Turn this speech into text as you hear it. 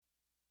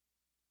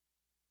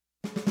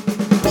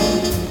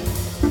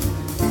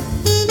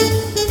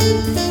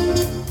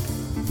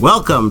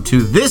Welcome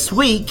to This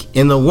Week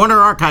in the Warner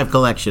Archive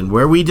Collection,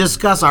 where we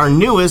discuss our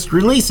newest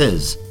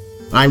releases.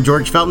 I'm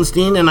George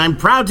Feltenstein, and I'm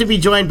proud to be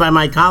joined by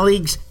my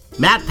colleagues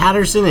Matt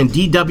Patterson and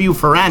D.W.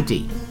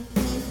 Ferranti.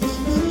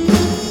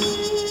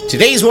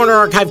 Today's Warner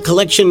Archive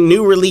Collection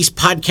New Release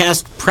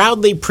Podcast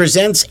proudly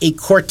presents a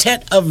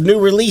quartet of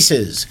new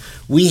releases.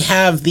 We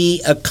have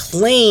the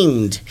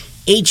acclaimed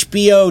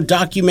HBO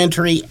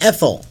documentary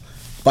Ethel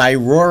by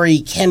Rory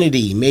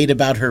Kennedy, made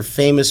about her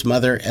famous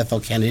mother, Ethel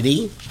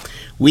Kennedy.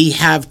 We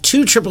have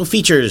two triple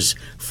features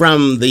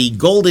from the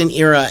golden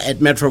era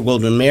at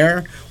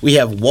Metro-Goldwyn-Mayer. We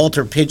have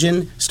Walter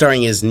Pidgeon,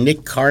 starring as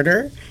Nick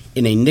Carter,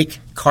 in a Nick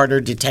Carter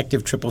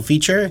detective triple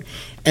feature.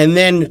 And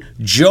then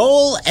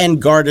Joel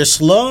and Garda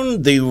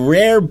Sloan, the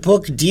rare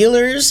book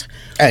dealers.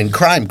 And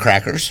crime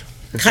crackers.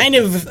 Kind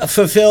of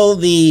fulfill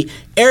the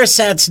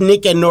Airsat's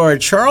Nick and Nora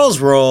Charles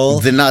role.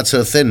 The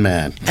not-so-thin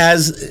man.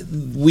 As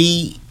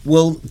we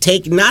will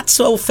take not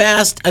so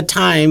fast a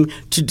time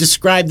to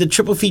describe the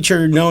triple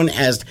feature known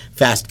as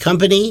Fast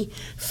Company,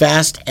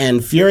 Fast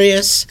and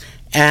Furious,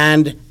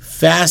 and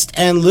Fast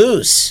and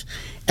Loose.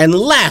 And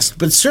last,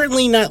 but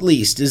certainly not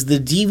least, is the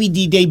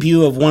DVD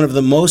debut of one of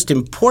the most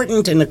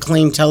important and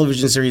acclaimed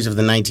television series of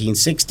the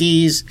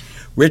 1960s.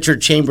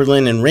 Richard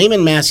Chamberlain and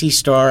Raymond Massey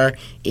star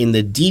in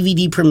the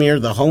DVD premiere,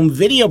 the home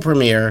video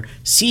premiere,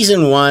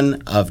 Season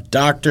 1 of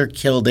Dr.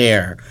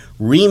 Kildare,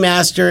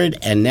 remastered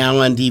and now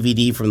on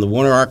DVD from the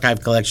Warner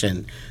Archive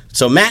Collection.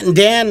 So Matt and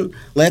Dan,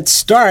 let's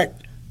start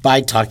by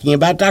talking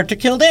about Dr.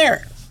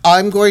 Kildare.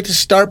 I'm going to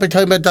start by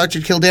talking about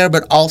Dr. Kildare,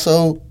 but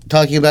also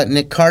talking about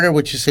Nick Carter,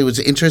 which is what's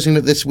interesting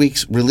with this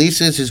week's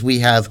releases is we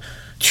have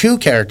two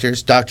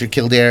characters, Dr.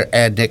 Kildare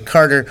and Nick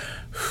Carter,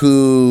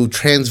 who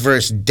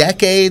transverse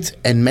decades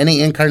and many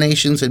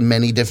incarnations in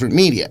many different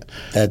media.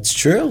 That's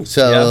true.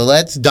 So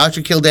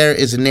Dr. Kildare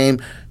is a name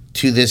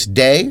to this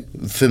day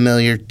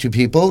familiar to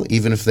people,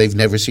 even if they've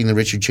never seen the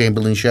Richard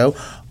Chamberlain show,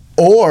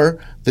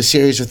 or the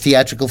series of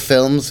theatrical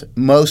films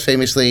most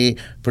famously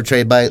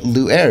portrayed by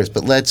Lou Ayres.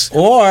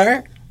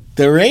 Or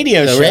the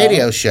radio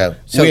show.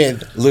 So,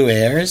 with Lou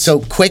Ayres.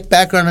 So quick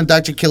background on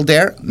Dr.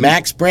 Kildare.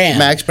 Max Brand.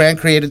 Max Brand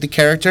created the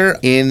character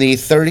in the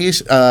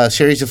 30s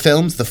series of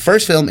films. The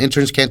first film,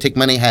 Interns Can't Take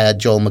Money, had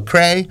Joel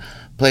McCrea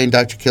playing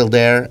Dr.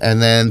 Kildare,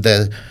 and then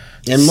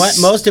And what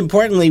most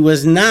importantly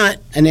was not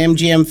an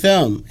MGM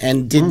film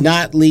and did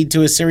not lead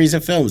to a series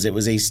of films. It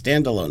was a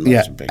standalone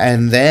motion picture.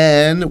 And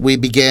then we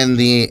began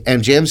the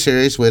MGM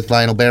series with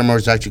Lionel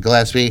Barrymore's Dr.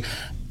 Gillespie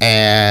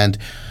and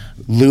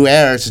Lou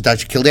Ayres as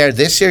Dr. Kildare.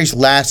 This series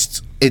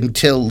lasts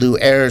until Lou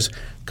Ayres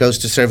goes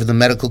to serve in the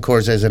medical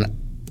corps as an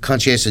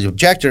conscientious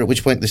objector, at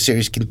which point the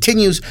series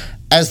continues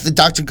as the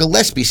Dr.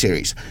 Gillespie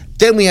series.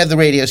 Then we have the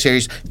radio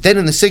series. Then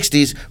in the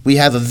 60s, we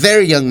have a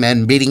very young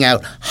man beating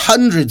out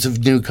hundreds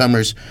of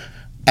newcomers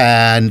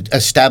and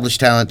established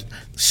talent,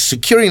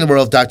 securing the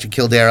role of Dr.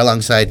 Kildare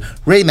alongside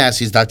Ray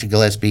Massey's Dr.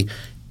 Gillespie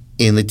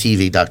in the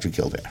TV Dr.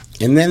 Kildare.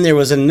 And then there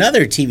was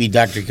another TV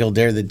Dr.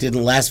 Kildare that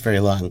didn't last very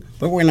long,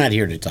 but we're not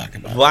here to talk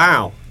about it.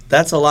 Wow,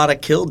 that's a lot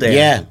of Kildare.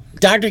 Yeah.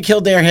 Dr.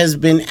 Kildare has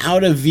been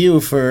out of view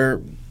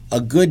for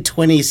a good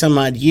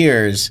 20-some-odd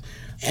years,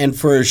 and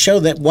for a show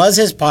that was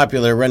as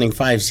popular, running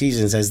 5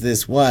 seasons as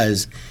this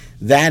was,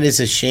 that is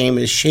a shame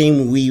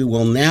we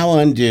will now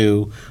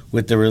undo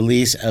with the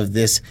release of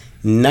this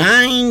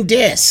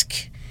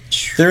 9-disc,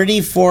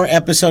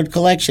 34-episode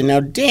collection. Now,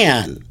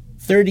 Dan,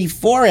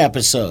 34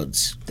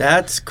 episodes.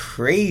 That's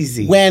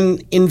crazy. When,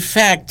 in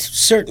fact,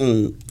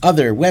 certain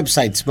other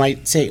websites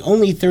might say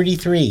only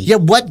 33. Yeah,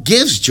 what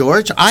gives,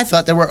 George? I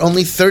thought there were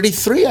only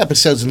 33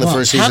 episodes in the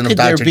first season of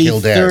Dr.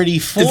 Kildare. How could there be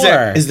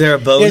 34? Is there a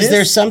bonus? Is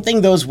there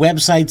something those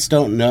websites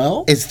don't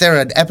know? Is there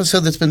an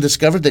episode that's been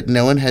discovered that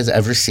no one has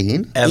ever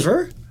seen?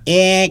 Ever?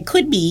 It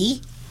could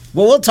be.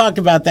 Well, we'll talk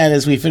about that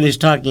as we finish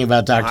talking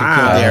about Dr.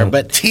 Kildare.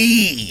 But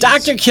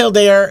Dr.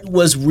 Kildare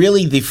was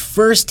really the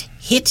first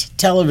hit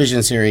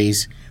television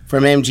series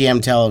from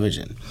MGM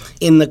Television.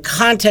 In the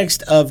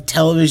context of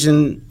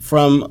television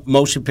from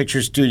motion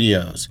picture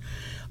studios,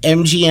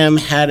 MGM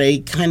had a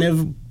kind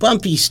of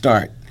bumpy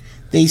start.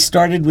 They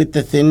started with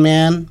The Thin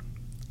Man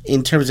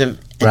in terms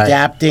of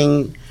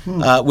adapting,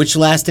 which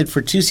lasted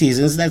for 2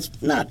 seasons. That's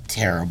not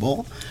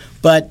terrible.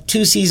 But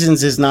 2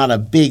 seasons is not a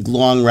big,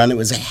 long run. It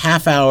was a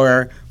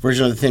half-hour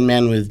version of The Thin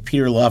Man with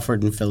Peter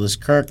Lawford and Phyllis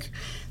Kirk.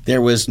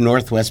 There was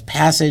Northwest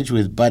Passage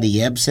with Buddy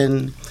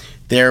Ebsen.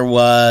 There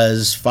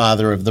was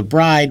Father of the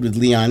Bride with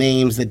Leon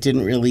Ames that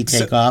didn't really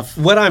take off.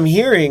 What I'm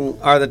hearing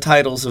are the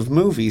titles of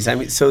movies. I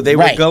mean, so they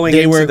were going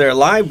into their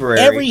library.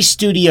 Every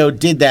studio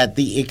did that,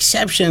 the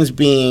exceptions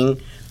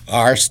being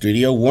our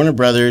studio, Warner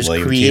Brothers,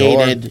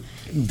 created...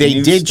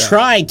 They did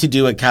try to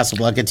do a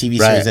Casablanca TV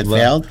series that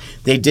failed.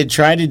 They did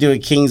try to do a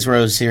King's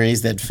Row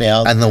series that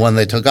failed. And the one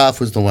they took off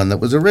was the one that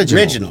was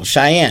original.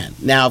 Cheyenne.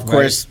 Now, of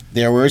course,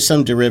 there were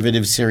some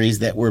derivative series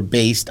that were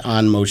based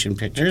on motion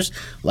pictures,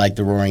 like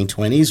The Roaring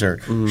Twenties or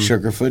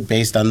Sugarfoot,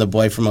 based on The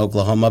Boy from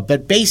Oklahoma.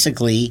 But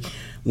basically,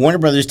 Warner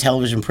Brothers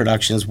television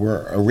productions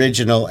were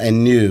original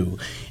and new.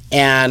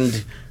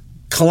 And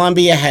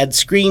Columbia had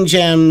Screen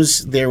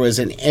Gems. There was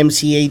an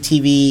MCA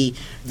TV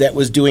that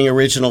was doing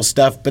original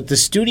stuff, but the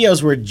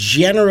studios were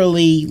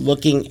generally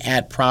looking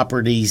at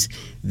properties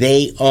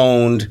they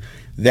owned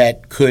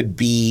that could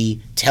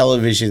be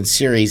television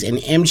series. And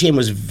MGM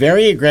was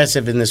very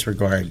aggressive in this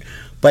regard,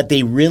 but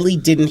they really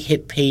didn't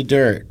hit pay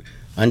dirt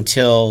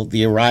until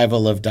the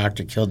arrival of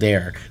Dr.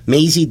 Kildare.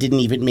 Maisie didn't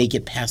even make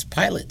it past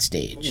pilot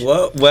stage.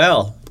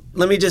 Well,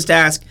 let me just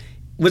ask,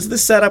 was the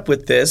setup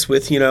with this,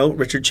 with,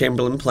 Richard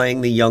Chamberlain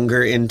playing the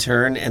younger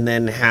intern and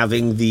then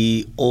having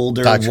the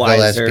older, Dr.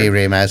 wiser... Gillespie,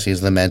 Ray Massey is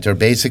the mentor.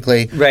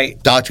 Basically,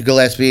 right. Dr.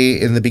 Gillespie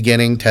in the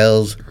beginning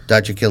tells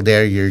Dr.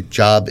 Kildare, your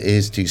job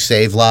is to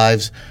save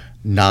lives,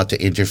 not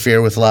to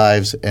interfere with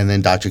lives, and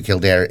then Dr.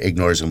 Kildare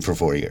ignores him for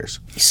 4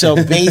 years. So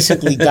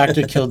basically,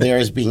 Dr. Kildare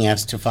is being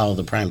asked to follow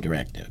the Prime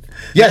Directive.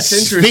 Yes,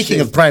 speaking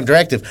of Prime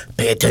Directive,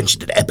 pay attention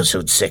to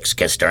Episode 6,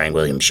 guest starring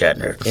William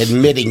Shatner.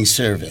 Admitting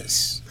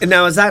service. And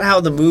now, is that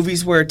how the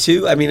movies were,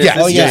 too? I mean, is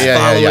this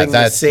following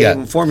the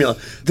same formula?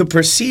 The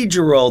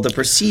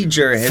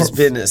procedure has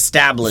been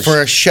established.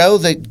 For a show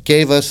that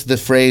gave us the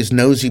phrase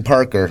Nosy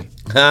Parker,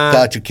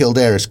 Dr.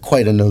 Kildare is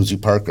quite a Nosy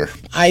Parker.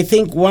 I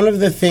think one of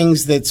the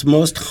things that's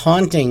most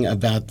haunting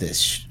about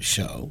this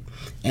show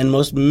and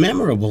most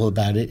memorable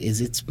about it is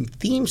its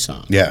theme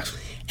song. Yeah.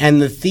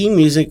 And the theme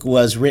music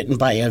was written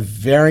by a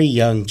very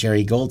young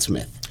Jerry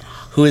Goldsmith,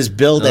 who is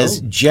billed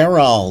as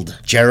Gerald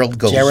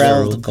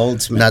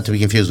Goldsmith. Not to be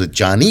confused with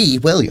Johnny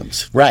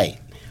Williams. Right.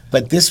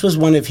 But this was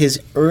one of his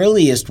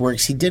earliest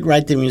works. He did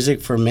write the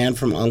music for Man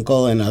from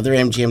U.N.C.L.E. and other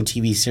MGM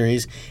TV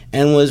series,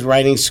 and was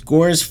writing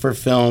scores for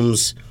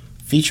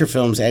feature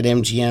films at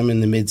MGM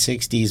in the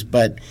mid-'60s.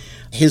 But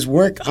his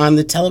work on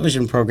the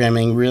television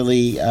programming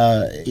really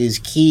is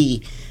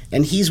key.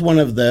 And he's one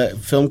of the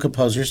film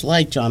composers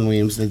like John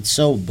Williams that's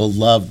so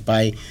beloved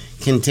by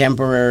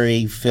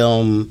contemporary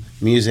film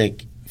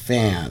music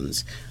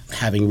fans,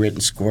 having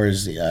written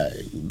scores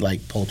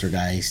like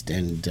Poltergeist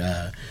and,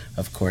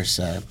 of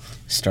course,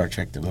 Star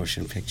Trek The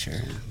Motion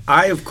Picture.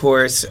 I, of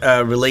course,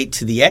 relate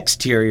to the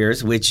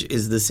exteriors, which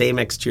is the same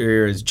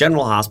exterior as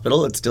General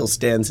Hospital. It still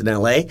stands in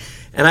L.A.,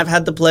 and I've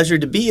had the pleasure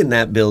to be in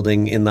that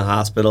building in the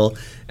hospital.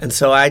 And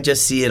so I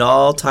just see it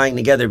all tying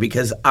together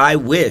because I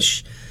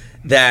wish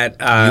that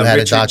you had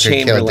Richard a Dr.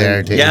 Chamberlain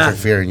Kildare to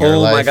interfere in your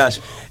life. Oh my gosh!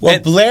 Well,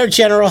 Blair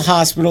General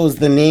Hospital is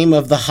the name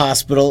of the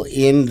hospital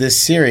in the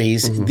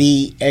series. Mm-hmm.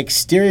 The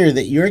exterior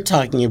that you're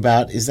talking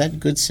about, is that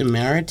Good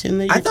Samaritan?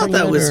 That you're I thought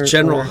that was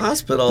General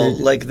Hospital,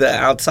 like the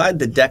outside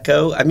the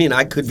deco. I mean,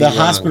 I could be the wrong.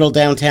 hospital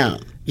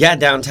downtown. Yeah,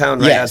 downtown,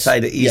 right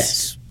outside of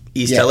East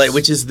LA,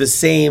 which is the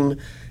same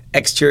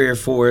exterior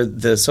for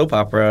the soap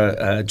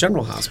opera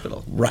General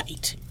Hospital.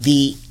 Right.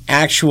 The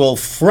actual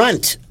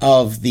front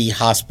of the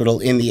hospital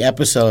in the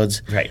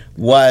episodes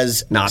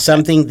was not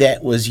something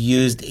that was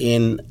used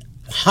in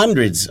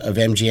hundreds of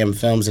MGM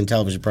films and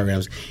television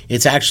programs.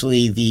 It's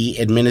actually the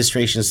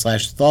administration /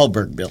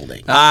 Thalberg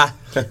building.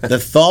 The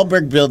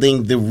Thalberg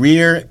building, the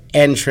rear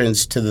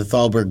entrance to the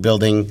Thalberg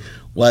building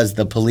was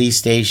the police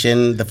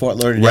station, the Fort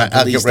Lauderdale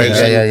police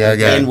station,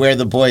 and where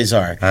the boys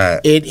are.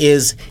 It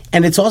is,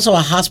 and it's also a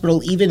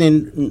hospital even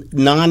in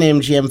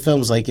non-MGM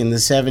films, like in the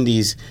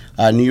 70s.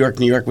 New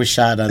York was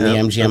shot on the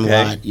MGM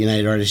lot.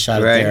 United Artists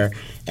shot it there.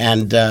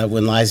 And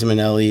when Liza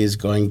Minnelli is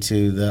going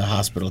to the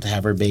hospital to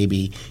have her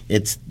baby,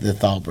 it's the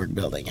Thalberg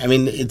building. I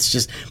mean, it's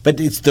just, but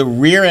it's the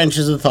rear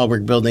entrance of the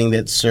Thalberg building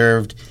that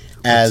served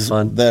as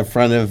the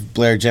front of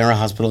Blair General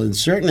Hospital in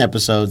certain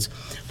episodes.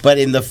 But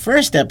in the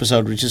first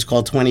episode, which is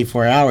called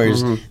 24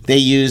 Hours, they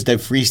used a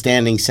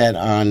freestanding set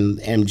on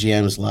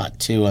MGM's Lot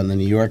 2 on the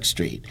New York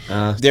Street.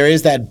 There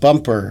is that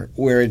bumper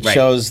where it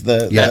shows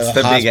the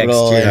hospital. Big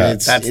exterior.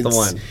 That's the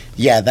one.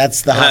 Yeah,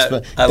 that's the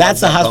hospital.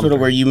 That's the hospital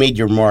where you made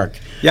your mark.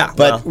 Yeah,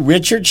 but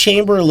Richard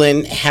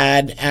Chamberlain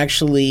had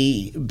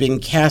actually been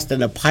cast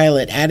in a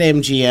pilot at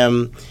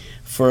MGM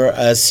for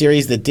a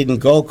series that didn't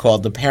go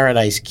called The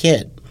Paradise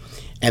Kid.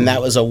 And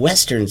that was a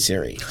Western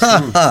series.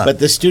 But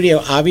the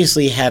studio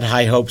obviously had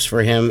high hopes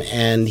for him,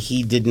 and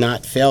he did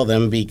not fail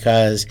them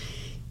because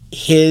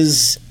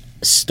his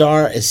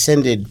star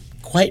ascended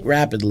quite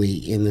rapidly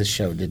in this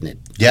show, didn't it?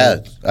 Yeah.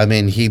 I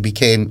mean, he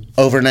became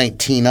overnight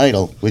teen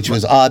idol, which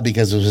was odd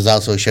because it was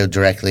also a show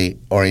directly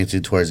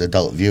oriented towards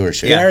adult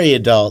viewership. Very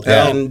adult.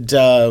 Yeah.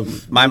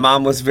 And my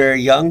mom was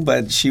very young,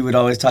 but she would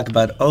always talk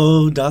about,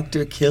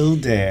 Dr.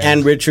 Kildare.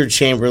 And Richard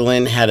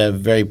Chamberlain had a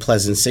very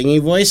pleasant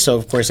singing voice, so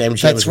of course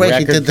MGM's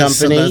record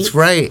company. That's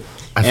right.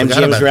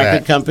 MGM's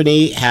record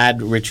company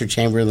had Richard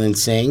Chamberlain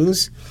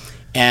Sings.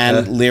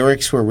 And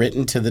lyrics were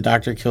written to the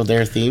Dr.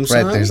 Kildare theme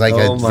song. Right, there's like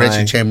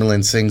Richard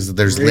Chamberlain sings.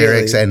 There's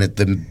lyrics, and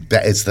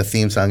it's the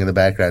theme song in the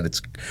background.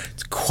 It's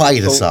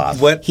quite a song.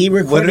 He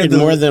recorded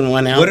more than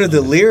one album. What are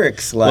the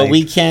lyrics like? Well,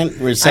 we can't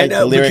recite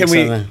the lyrics.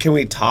 Can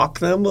we talk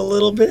them a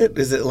little bit?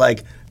 Is it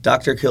like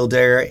Dr.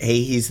 Kildare?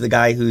 Hey, he's the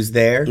guy who's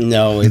there.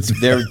 No,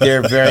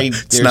 they're very.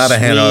 It's not a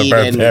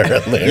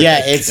Hanna-Barbera lyric. Yeah,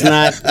 it's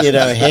not. Hey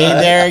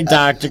there,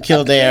 Dr.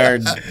 Kildare.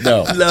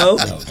 No.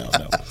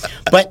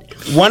 But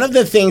one of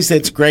the things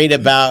that's great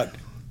about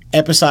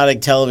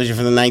episodic television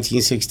from the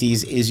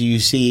 1960s is you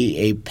see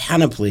a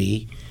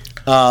panoply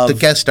of the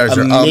guest stars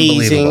are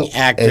amazing unbelievable.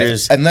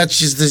 actors. And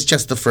this is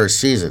just the first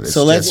season. It's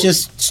So let's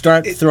just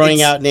start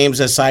throwing out names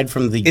aside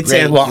from the it's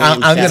great. an- Well, I'm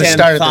going to It's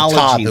start at the top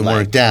anthology and like.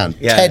 work down.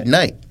 Yeah. Ted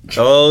Knight.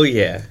 Oh,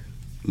 yeah.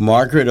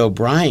 Margaret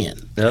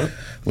O'Brien, No?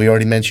 We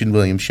already mentioned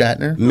William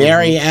Shatner.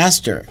 Mary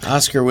Astor,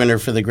 Oscar winner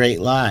for The Great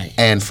Lie,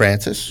 Anne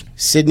Francis.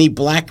 Sidney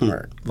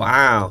Blackmer,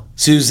 Wow.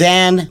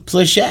 Suzanne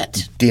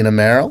Plachette, Dina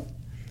Merrill.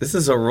 This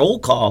is a roll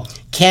call.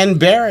 Ken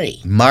Berry,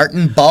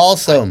 Martin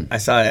Balsam. I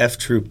saw F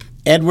Troop.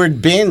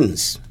 Edward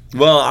Binns.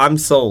 Well, I'm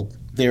sold.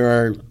 There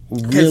are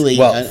really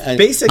Well,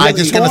 basically- I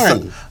just gonna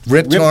Torn.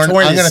 Rip Torn.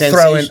 Torn I'm is going to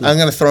throw in. sensational. I'm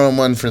going to throw in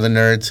one for the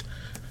nerds.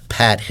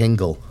 Pat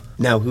Hingle.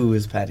 Now, who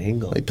is Pat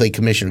Hingle? He played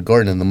Commissioner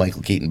Gordon in the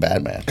Michael Keaton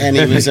Batman. And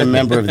he was a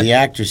member of the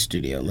Actors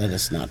Studio. Let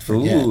us not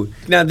forget. Ooh.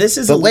 Now, this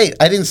is But wait,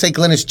 I didn't say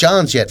Glynis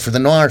Johns yet for the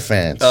noir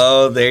fans.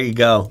 Oh, there you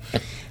go.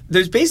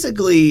 There's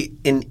basically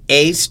an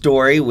A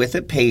story with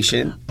a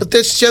patient. But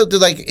this show,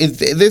 this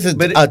is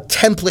But a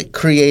template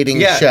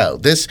creating Yeah. show.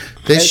 This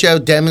show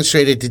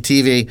demonstrated to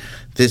TV.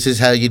 This is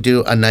how you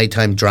do a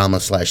nighttime drama /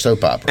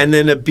 soap opera. And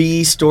then a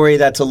B story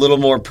that's a little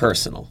more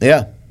personal.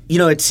 Yeah. You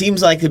know, it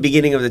seems like the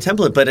beginning of the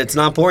template, but it's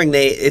not boring.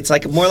 It's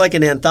like more like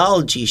an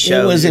anthology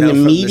show. It was you an know,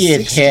 from the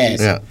immediate 60s. hit.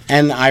 Yeah.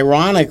 And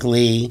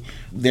ironically,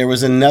 there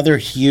was another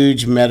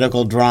huge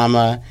medical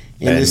drama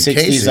in Ben the 60s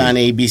Casey. on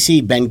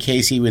ABC, Ben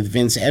Casey with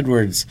Vince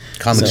Edwards.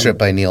 Comic So- strip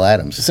by Neil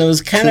Adams. So it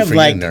was kind True of for you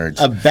like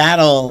nerds. a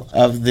battle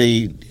of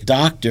the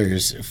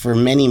doctors for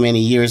many,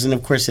 many years. And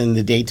of course, in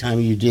the daytime,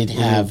 you did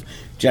have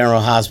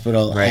General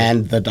Hospital Right.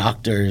 and the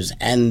doctors,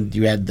 and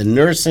you had the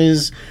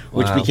nurses,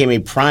 which Wow. became a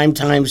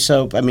primetime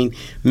soap. I mean,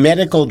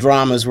 medical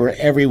dramas were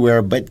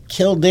everywhere, but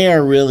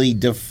Kildare really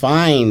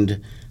defined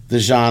the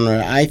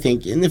genre. I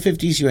think in the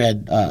 50s, you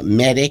had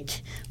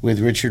Medic with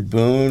Richard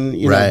Boone,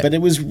 you know, Right. but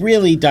it was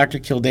really Dr.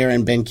 Kildare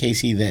and Ben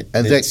Casey that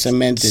And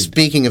cemented.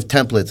 Speaking of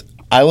templates,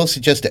 I will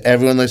suggest to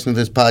everyone listening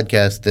to this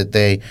podcast that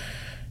they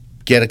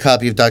get a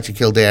copy of Dr.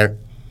 Kildare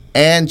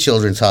and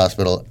Children's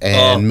Hospital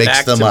and mix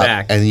back them to up,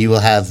 back. and you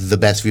will have the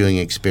best viewing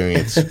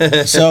experience.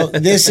 So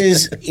this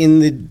is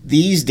in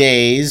these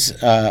days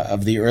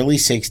of the early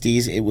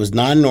 60s. It was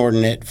not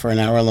inordinate for an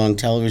hour-long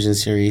television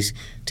series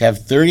to have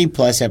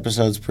 30-plus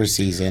episodes per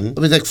season. It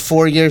was like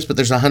 4 years, but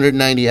there's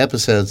 190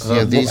 episodes.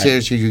 These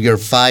years, you're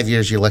 5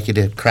 years, you're lucky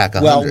to crack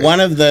 100.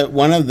 Well,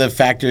 one of the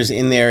factors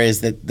in there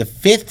is that the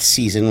 5th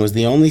season was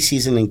the only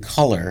season in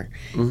color,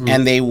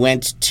 and they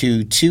went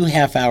to 2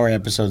 half-hour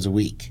episodes a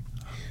week.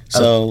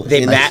 So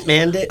They in-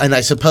 Batmaned it? And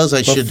I suppose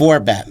I should before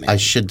Batman. I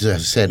should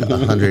have said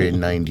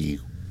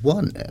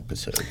 191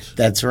 episodes.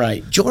 That's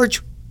right.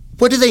 George,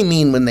 what do they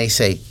mean when they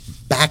say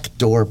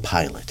backdoor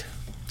pilot?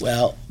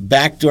 Well,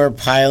 backdoor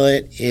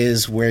pilot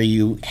is where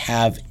you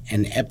have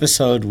an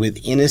episode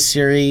within a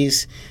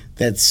series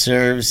that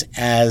serves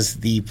as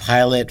the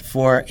pilot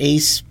for a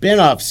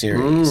spin-off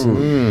series.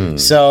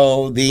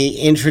 So the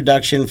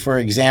introduction, for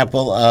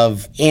example,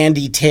 of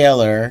Andy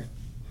Taylor,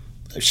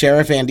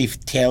 Sheriff Andy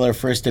Taylor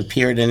first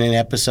appeared in an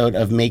episode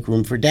of Make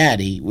Room for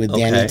Daddy with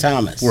Danny Okay.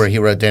 Thomas. Where he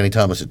wrote Danny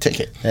Thomas a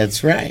ticket.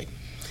 That's right.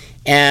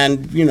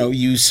 And, you know,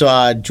 you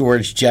saw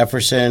George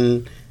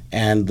Jefferson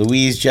and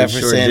Louise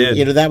Jefferson. did.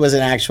 You know, that was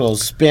an actual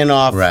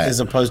spin-off Right. as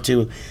opposed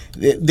to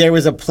there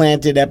was a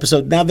planted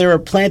episode. Now, there are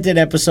planted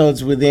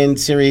episodes within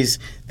series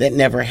that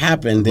never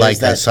happened. There's Like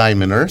that,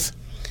 Simon Earth?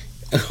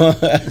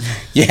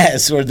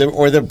 yes, or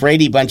the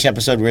Brady Bunch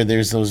episode where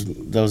there's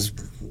those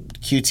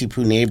cutesy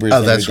poo neighbors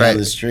that that's are down right.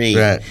 the street,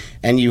 Right.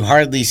 and you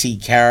hardly see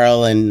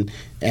Carol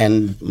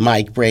and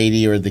Mike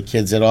Brady or the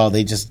kids at all.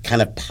 They just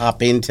kind of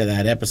pop into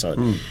that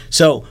episode.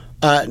 So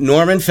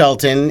Norman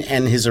Felton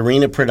and his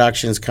Arena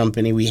Productions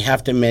company, we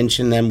have to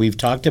mention them. We've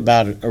talked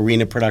about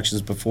Arena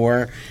Productions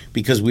before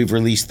because we've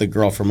released The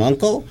Girl from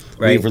U.N.C.L.E.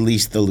 Right. We've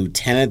released The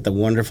Lieutenant, the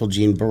wonderful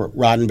Gene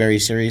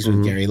Roddenberry series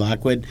with Gary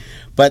Lockwood.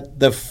 But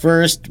the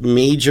first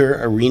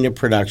major Arena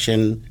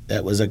production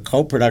that was a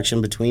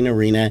co-production between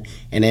Arena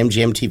and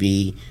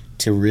MGM-TV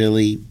to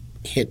really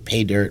hit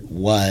pay dirt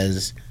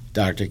was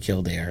Dr.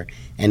 Kildare.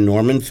 And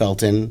Norman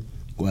Felton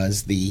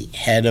was the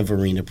head of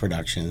Arena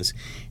Productions.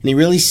 And he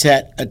really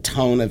set a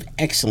tone of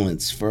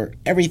excellence for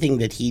everything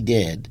that he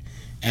did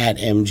at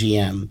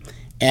MGM.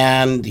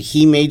 And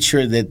he made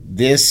sure that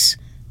this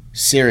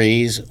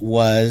series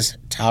was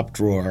top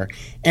drawer.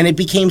 And it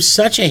became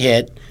such a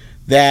hit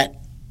that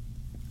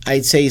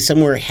I'd say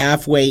somewhere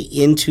halfway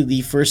into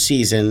the first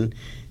season,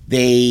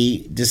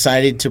 they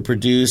decided to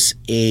produce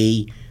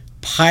a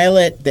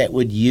pilot that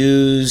would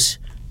use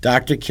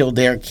Dr.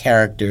 Kildare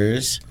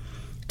characters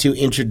to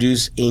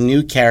introduce a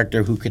new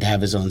character who could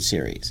have his own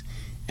series.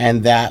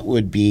 And that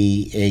would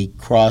be a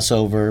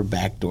crossover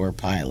backdoor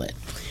pilot.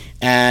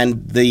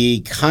 And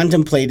the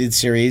contemplated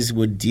series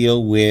would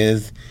deal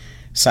with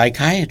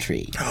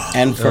psychiatry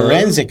and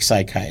forensic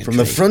psychiatry. From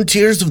the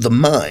frontiers of the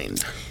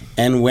mind.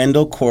 And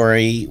Wendell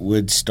Corey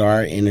would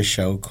star in a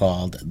show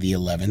called The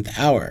 11th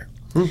Hour.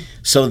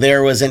 So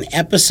there was an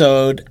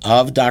episode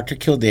of Dr.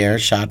 Kildare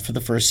shot for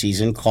the first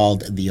season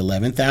called The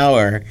 11th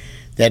Hour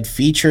that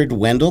featured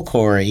Wendell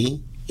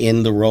Corey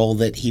in the role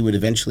that he would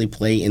eventually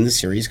play in the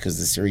series, because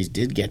the series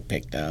did get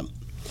picked up.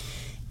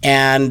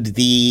 And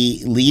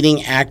the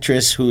leading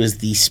actress who is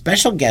the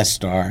special guest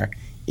star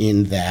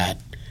in that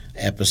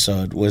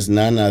episode was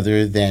none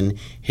other than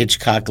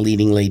Hitchcock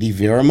leading lady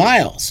Vera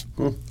Miles.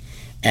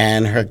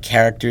 And her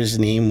character's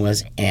name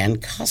was Ann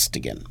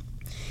Costigan.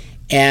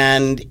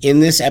 And in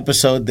this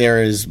episode,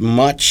 there is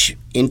much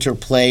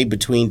interplay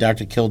between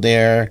Dr.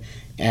 Kildare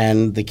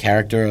and the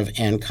character of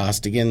Ann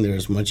Costigan.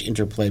 There's much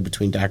interplay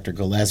between Dr.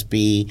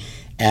 Gillespie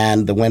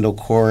and the Wendell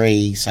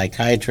Corey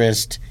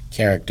psychiatrist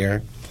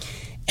character.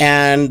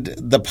 And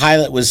the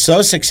pilot was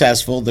so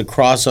successful, the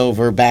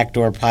crossover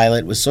backdoor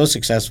pilot was so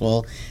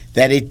successful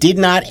that it did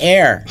not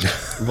air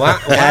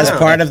as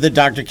part of the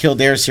Dr.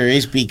 Kildare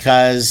series,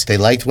 because they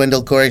liked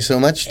Wendell Corey so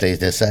much, they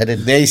decided.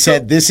 They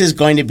said this is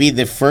going to be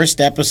the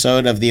first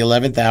episode of the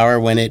 11th Hour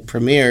when it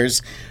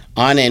premieres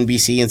on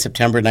NBC in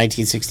September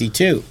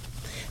 1962.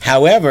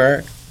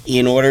 However,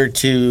 in order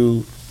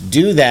to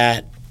do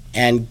that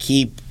and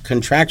keep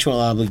contractual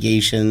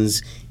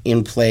obligations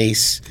in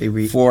place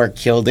for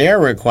Kildare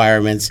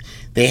requirements,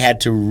 they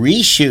had to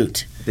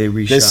reshoot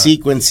the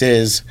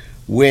sequences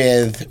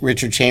with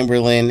Richard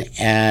Chamberlain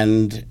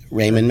and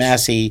Raymond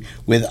Massey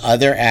with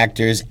other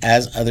actors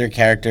as other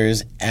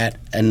characters at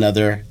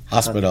another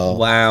hospital.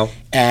 Wow.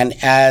 And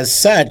as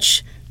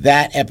such,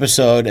 that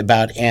episode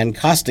about Ann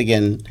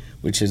Costigan,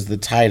 which is the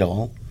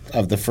title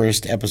of the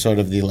first episode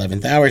of the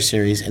 11th Hour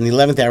series, and the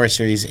 11th Hour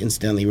series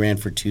incidentally ran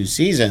for 2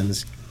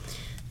 seasons,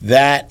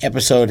 that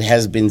episode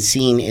has been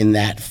seen in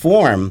that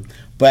form,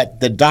 but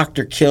the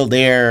Dr.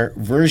 Kildare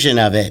version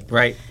of it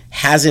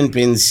hasn't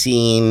been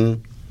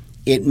seen.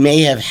 It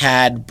may have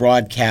had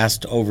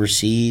broadcast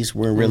overseas.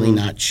 We're really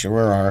not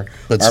sure. Our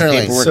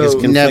paperwork is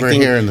conflicting. Never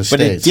here in the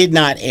States. But it did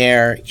not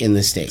air in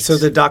the States. So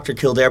the Dr.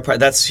 Kildare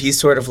part, he's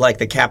sort of like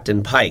the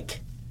Captain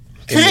Pike.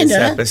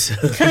 Kinda.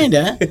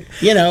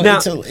 You know, now,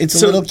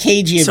 it's a little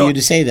cagey of you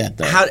to say that,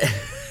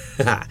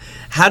 though.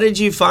 How did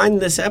you find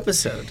this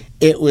episode?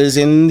 It was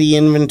in the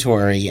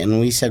inventory, and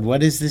we said,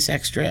 what is this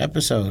extra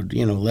episode?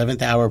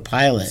 11th Hour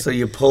pilot. So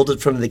you pulled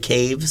it from the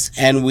caves?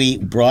 And we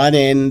brought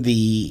in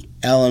the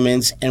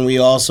elements, and we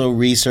also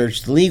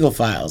researched the legal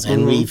files.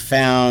 And we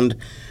found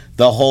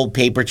the whole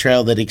paper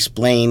trail that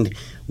explained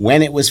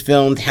when it was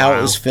filmed, how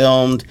it was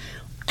filmed,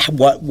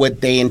 what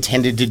they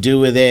intended to do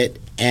with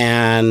it,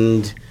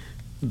 and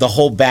the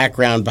whole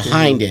background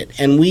behind it.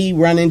 And we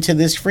run into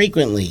this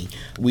frequently.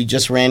 We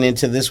just ran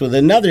into this with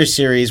another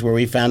series where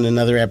we found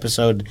another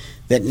episode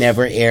that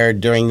never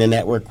aired during the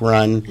network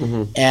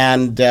run.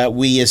 And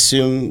we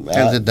assume...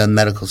 and the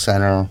medical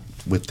center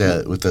with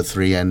the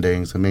 3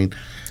 endings. I mean,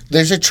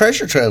 there's a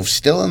treasure trove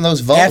still in those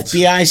vaults.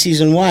 FBI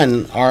Season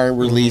 1, our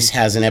release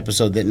has an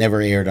episode that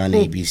never aired on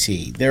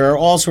ABC. There are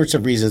all sorts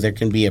of reasons. There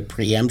can be a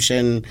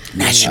preemption.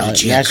 National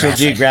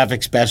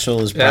Geographic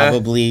Special is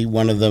probably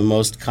one of the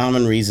most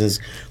common reasons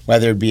why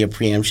there would be a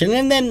preemption.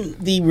 And then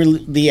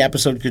the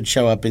episode could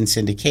show up in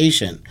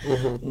syndication.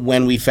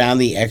 When we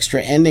found the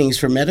extra endings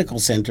for Medical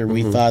Center,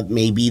 we thought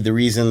maybe the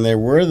reason there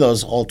were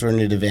those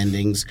alternative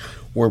endings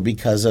were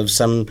because of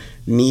some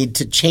need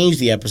to change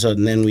the episode,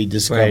 and then we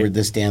discovered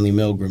the Stanley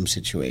Milgram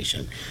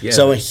situation.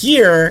 So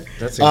here,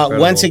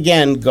 once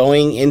again,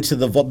 going into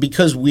the vault,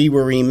 because we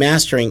were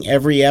remastering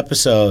every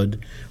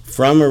episode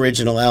from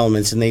original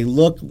elements, and they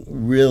look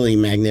really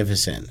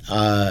magnificent,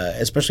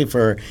 especially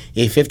for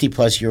a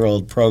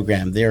 50-plus-year-old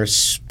program. They're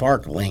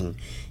sparkling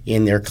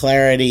in their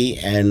clarity,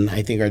 and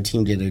I think our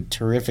team did a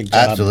terrific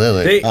job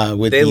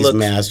with these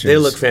masters. They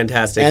look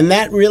fantastic. And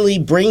that really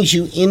brings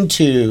you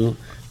into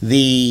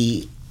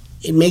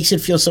it makes it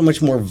feel so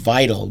much more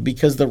vital,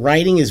 because the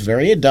writing is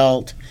very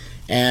adult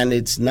and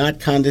it's not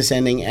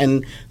condescending,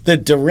 and the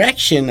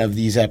direction of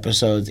these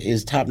episodes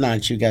is top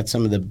notch. You got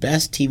some of the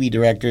best TV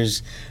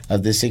directors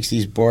of the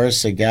 60s,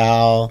 Boris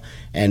Sagal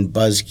and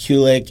Buzz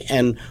Kulik,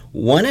 and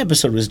one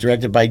episode was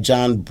directed by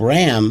John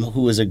Bram,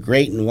 who was a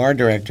great noir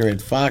director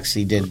at Fox.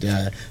 He did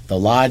The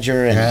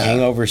Lodger and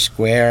Hangover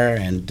Square,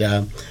 and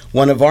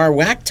one of our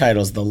WAC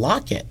titles, The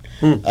Locket.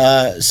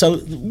 So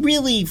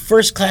really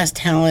first-class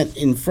talent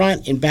in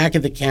front and back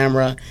of the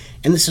camera,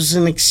 and this was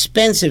an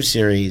expensive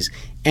series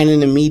and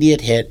an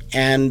immediate hit,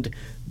 and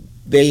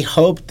they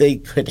hoped they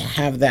could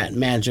have that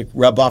magic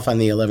rub off on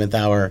the 11th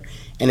Hour,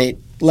 and it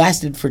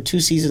lasted for 2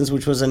 seasons,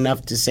 which was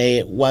enough to say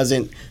it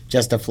wasn't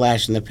just a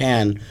flash in the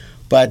pan.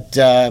 But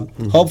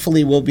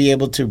hopefully we'll be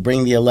able to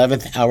bring the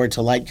 11th Hour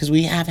to light, because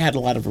we have had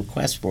a lot of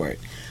requests for it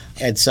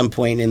at some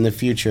point in the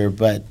future.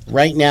 But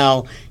right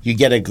now, you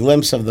get a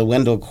glimpse of the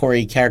Wendell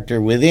Corey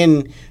character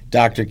within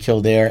Dr.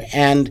 Kildare,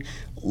 and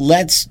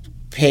let's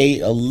pay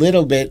a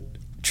little bit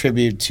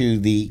tribute to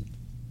the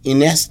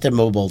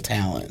inestimable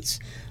talents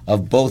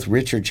of both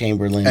Richard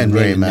Chamberlain and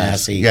Raymond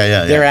Massey.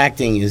 Their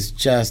acting is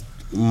just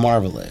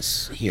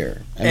marvelous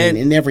here. I mean,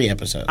 in every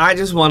episode. I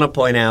just want to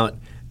point out,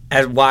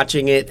 as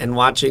watching it and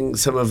watching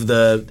some of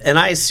and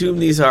I assume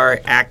these are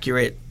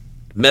accurate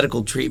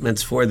medical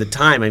treatments for the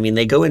time. I mean,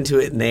 they go into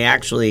it and they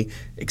actually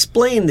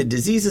explain the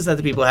diseases that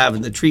the people have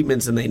and the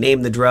treatments, and they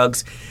name the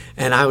drugs.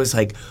 And I was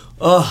like,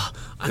 oh,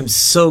 I'm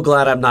so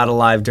glad I'm not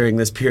alive during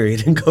this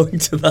period and going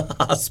to the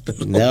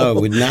hospital. No,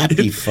 it would not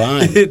be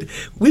fun.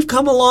 We've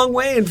come a long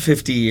way in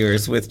 50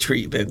 years with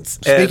treatments.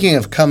 Speaking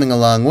of coming a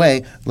long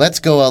way, let's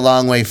go a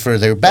long way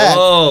further back.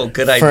 Oh,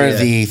 good idea. For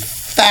the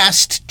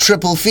Fast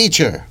triple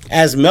feature.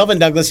 As Melvyn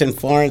Douglas and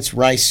Florence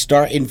Rice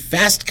star in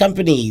Fast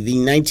Company, the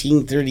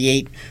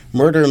 1938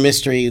 murder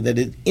mystery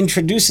that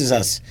introduces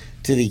us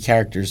to the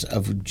characters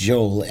of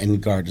Joel and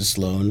Garda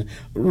Sloan,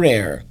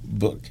 rare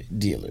book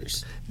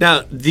dealers.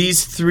 Now,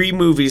 these three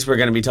movies we're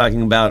going to be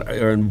talking about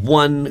are in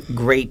one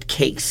great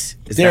case.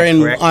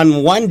 They're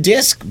on one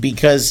disc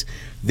because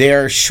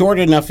they're short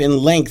enough in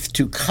length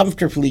to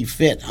comfortably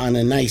fit on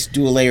a nice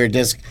dual-layer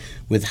disc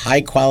with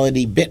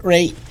high-quality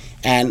bitrate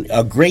and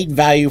a great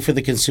value for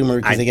the consumer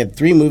because they get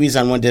three movies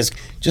on one disc,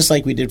 just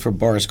like we did for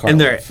Boris Karloff. And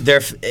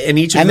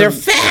they're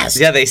fast.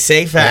 Yeah, they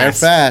say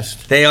fast. They're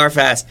fast. They are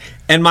fast.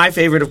 And my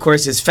favorite, of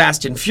course, is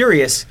Fast and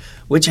Furious,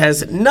 which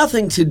has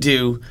nothing to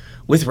do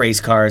with race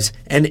cars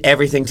and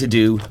everything to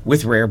do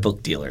with rare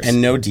book dealers.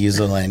 And no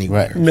diesel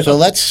anywhere. Right. No. So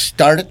let's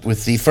start it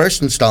with the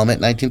first installment,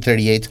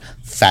 1938's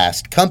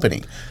Fast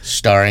Company,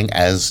 starring,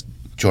 as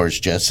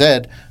George just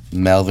said,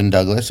 Melvyn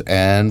Douglas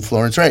and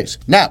Florence Rice.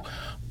 Now,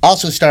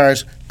 also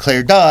stars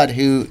Claire Dodd,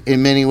 who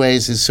in many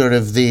ways is sort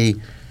of the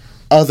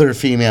other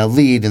female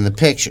lead in the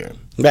picture.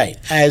 Right,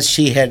 as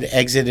she had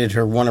exited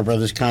her Warner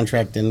Brothers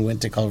contract and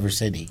went to Culver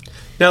City.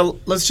 Now,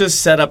 let's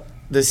just set up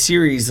the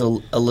series a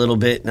little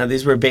bit. Now,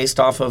 these were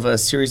based off of a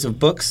series of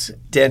books.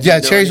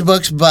 A series of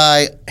books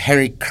by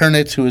Harry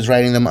Kernitz, who was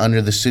writing them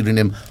under the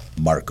pseudonym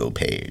Marco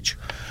Page.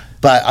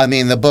 But, I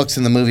mean, the books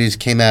and the movies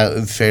came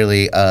out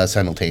fairly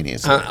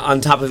simultaneously.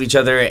 On top of each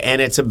other, and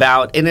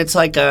it's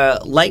like a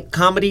light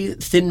comedy,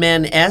 Thin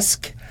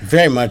Man-esque.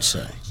 Very much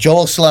so.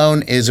 Joel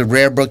Sloan is a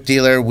rare book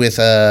dealer with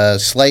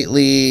hints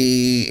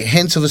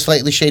of a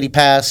slightly shady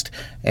past,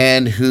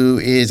 and who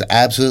is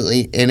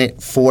absolutely in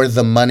it for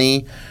the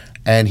money.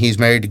 And he's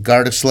married to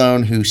Garda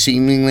Sloan, who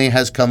seemingly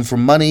has come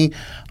from money,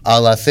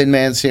 a la Thin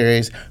Man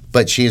series,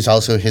 but she is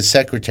also his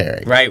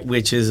secretary. Right,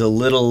 which is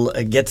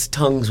gets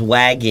tongues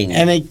wagging.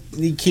 And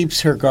it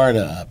keeps her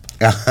Garda up.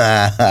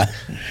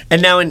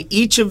 And now in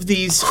each of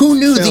these Who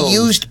knew films, the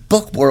used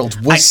book world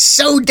was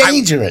so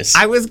dangerous?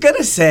 I was going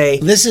to say...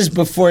 This is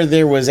before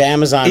there was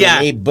Amazon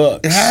and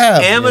e-books. Yeah,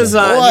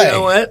 Amazon, you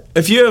know what?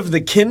 If you have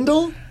the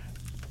Kindle...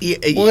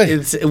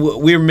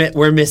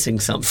 we're missing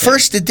something.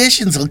 First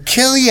editions will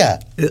kill you.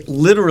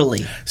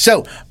 Literally.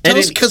 So,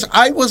 because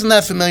I wasn't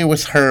that familiar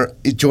with her,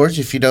 George,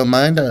 if you don't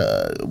mind,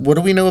 what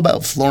do we know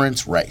about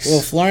Florence Rice? Well,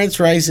 Florence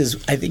Rice is,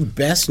 I think,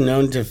 best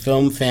known to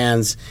film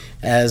fans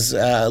as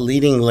a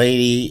leading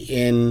lady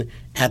in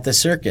At the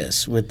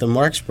Circus with the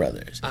Marx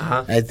Brothers.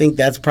 Uh-huh. I think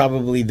that's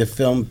probably the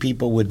film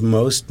people would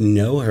most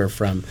know her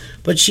from.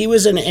 But she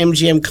was an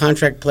MGM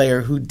contract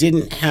player who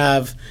didn't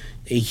have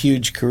a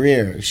huge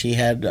career. She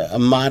had a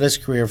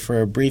modest career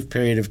for a brief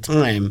period of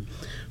time.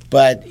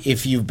 But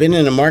if you've been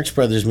in a Marx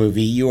Brothers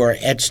movie, you are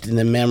etched in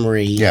the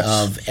memory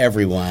of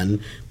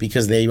everyone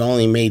because they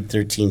only made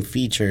 13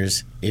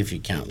 features, if you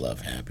count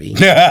Love Happy.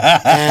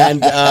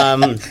 and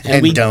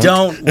we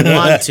don't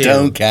want to.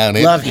 Don't count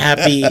it. Love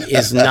Happy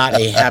is not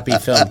a happy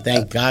film.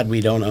 Thank God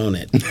we don't own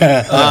it.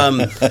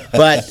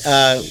 But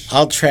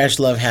I'll trash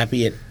Love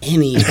Happy at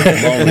any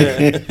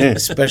moment,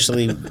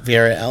 especially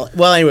Vera Ellen.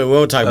 Well, anyway, we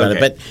won't talk about it.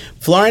 But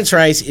Florence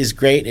Rice is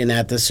great in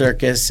At the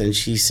Circus, and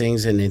she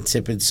sings an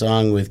insipid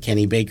song with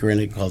Kenny Baker in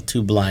it called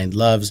Two Blind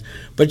Loves.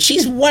 But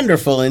she's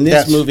wonderful in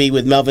this movie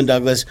with Melvyn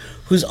Douglas,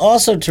 who's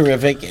also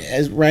terrific,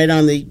 as right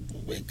on the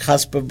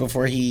cusp of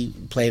before he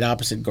played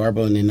opposite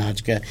Garbo in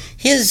Ninotchka.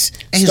 His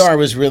star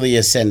was really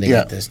ascending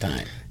at this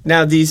time.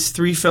 Now, these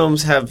three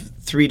films have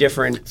three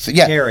different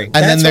pairings. And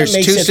then there's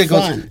two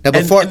sequels.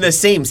 Now, in the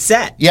same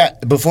set. Yeah,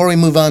 before we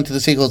move on to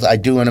the sequels, I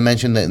do want to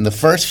mention that in the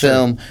first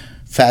film,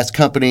 Fast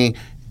Company,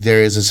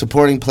 there is a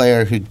supporting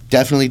player who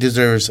definitely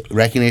deserves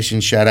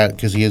recognition, shout out,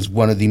 because he is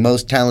one of the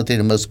most talented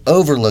and most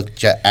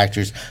overlooked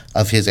actors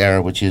of his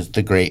era, which is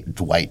the great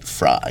Dwight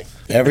Frye.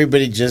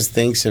 Everybody just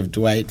thinks of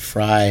Dwight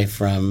Frye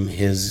from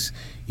his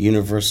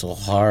Universal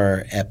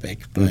horror epic,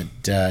 but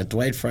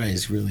Dwight Frye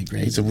is really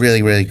great. He's a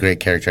really, really great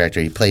character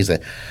actor. He plays a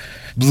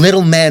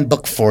little man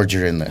book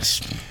forger in this.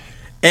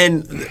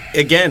 And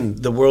again,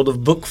 the world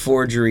of book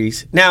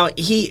forgeries. Now, in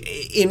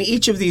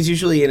each of these,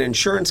 usually an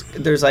insurance,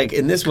 there's like,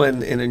 in this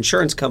one, an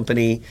insurance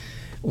company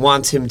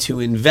wants him to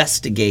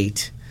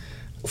investigate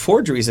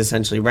forgeries,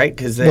 essentially, right?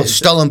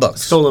 Stolen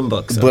books. Stolen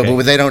books. Okay. But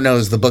what they don't know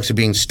is the books are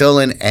being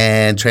stolen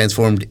and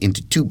transformed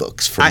into two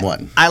books from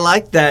one. I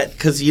like that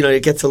because,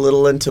 it gets a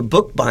little into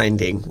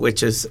bookbinding,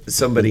 which is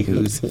somebody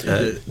who's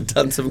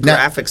done some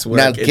graphics work.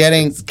 Now,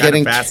 it's kind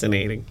of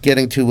fascinating.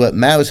 Getting to what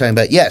Matt was talking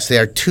about, yes,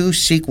 there are two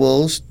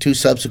sequels, two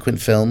subsequent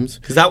films.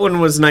 Because that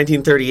one was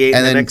 1938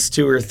 and the next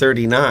two are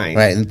 39.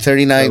 Right, and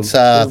 39's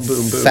boom,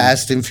 boom, boom.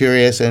 Fast and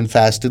Furious and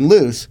Fast and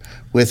Loose,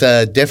 with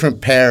a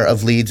different pair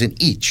of leads in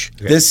each.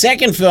 The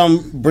second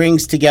film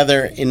brings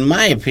together, in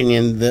my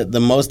opinion, the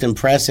most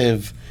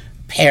impressive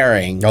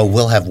pairing. Oh,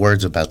 we'll have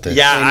words about this.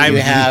 Yeah, You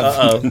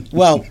have,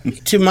 well,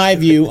 to my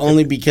view,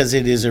 only because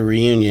it is a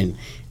reunion.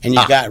 And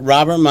you've got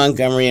Robert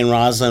Montgomery and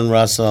Rosalind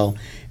Russell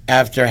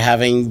after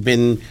having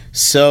been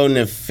so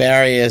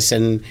nefarious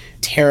and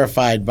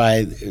terrified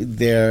by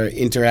their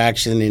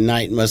interaction in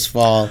Night Must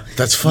Fall.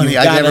 That's funny.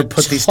 You've I got never a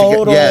put these together.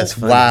 total- Yes,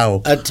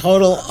 wow. A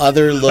total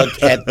other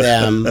look at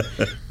them,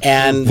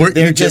 and Weren't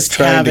you they're just just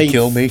trying to having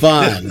kill me?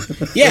 fun.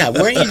 Yeah,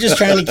 weren't you just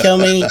trying to kill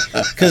me?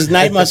 Because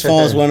Night Must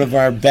Fall is one of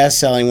our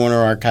best-selling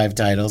Warner Archive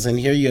titles, and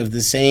here you have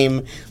the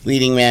same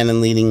leading man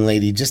and leading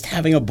lady just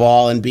having a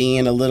ball and being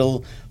in a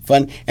little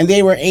fun. And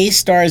they were A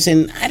stars,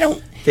 and I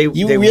don't. They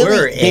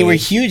They were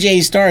huge A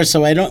stars,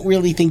 so I don't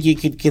really think you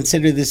could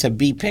consider this a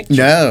B picture.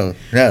 No.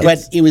 But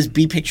it was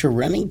B picture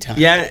running time.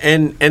 Yeah,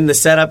 and the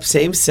setup,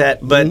 same set,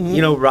 but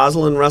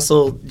Rosalind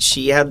Russell,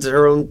 she had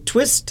her own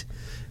twist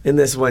in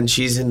this one.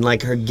 She's in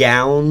like her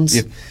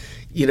gowns,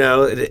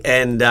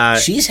 and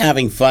She's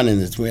having fun in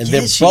this.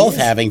 They're she both is.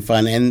 having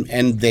fun,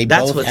 and they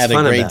That's both what's had a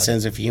fun great about it.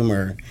 sense of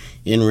humor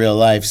in real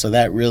life, so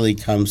that really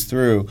comes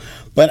through.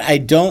 But I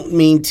don't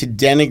mean to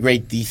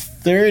denigrate the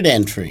third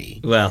entry,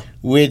 well,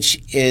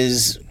 which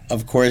is,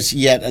 of course,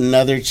 yet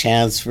another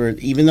chance for,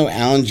 even though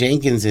Alan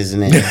Jenkins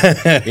isn't in it,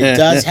 it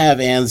does have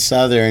Ann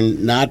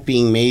Sothern not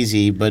being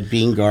Maisie, but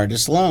being Garda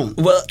Sloan.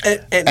 well,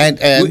 And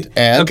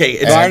okay,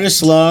 it's Garda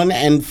Sloan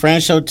and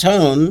Franchot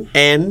Tone,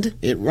 and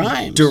it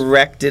rhymes.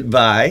 directed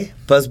by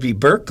Busby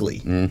Berkeley.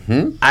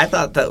 Mm-hmm. I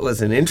thought that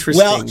was an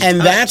interesting. Well, and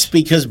touch. that's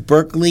because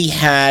Berkeley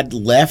had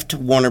left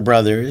Warner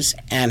Brothers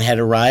and had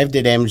arrived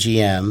at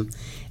MGM,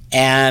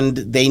 and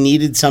they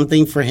needed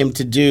something for him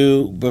to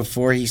do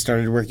before he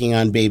started working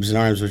on Babes in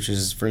Arms, which was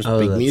his first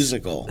big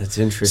musical. that's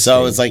interesting.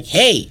 So it's like,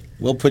 hey,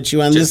 we'll put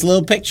you on this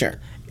little picture.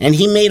 And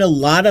he made a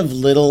lot of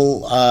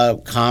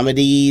little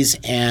comedies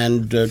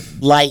and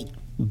light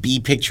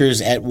B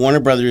pictures at Warner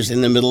Brothers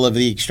in the middle of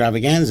the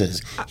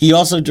extravaganzas. He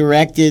also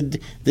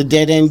directed The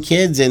Dead End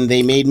Kids and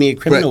They Made Me a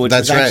Criminal, Right, which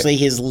that's was right. actually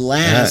his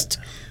last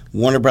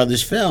Warner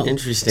Brothers film.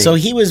 Interesting. So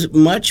he was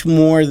much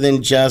more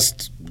than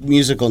just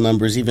musical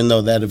numbers, even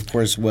though that, of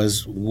course,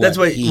 was what that's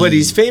what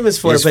he's famous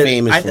for. is But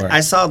famous for.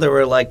 I saw there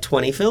were like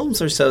 20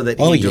 films or so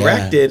that Oh, he yeah.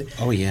 directed.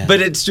 Oh, yeah. But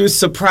it's just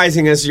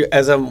surprising as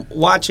I'm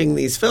watching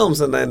these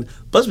films, and then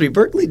Busby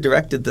Berkeley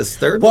directed this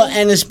third Well, one.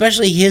 and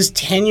especially his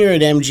tenure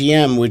at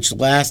MGM, which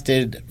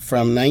lasted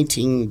from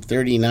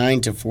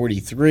 1939 to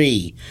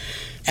 43,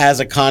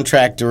 as a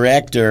contract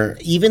director,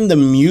 even the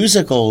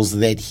musicals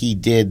that he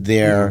did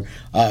there,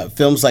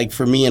 films like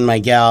For Me and My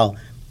Gal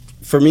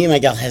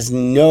has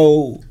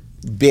no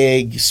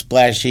big,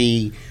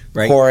 splashy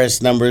Right.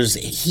 chorus numbers.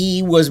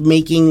 He was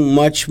making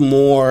much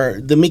more.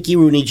 The Mickey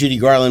Rooney, Judy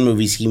Garland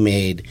movies he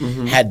made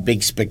had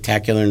big,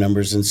 spectacular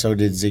numbers, and so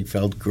did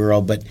Ziegfeld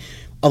Girl. But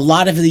a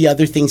lot of the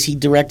other things, he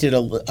directed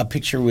a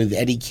picture with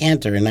Eddie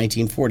Cantor in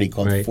 1940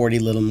 called Right. 40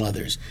 Little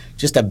Mothers,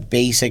 just a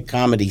basic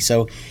comedy.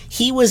 So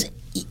he was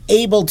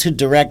able to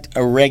direct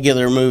a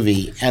regular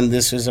movie, and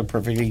this is a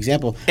perfect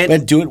example,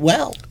 but do it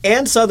well.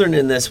 Ann Sothern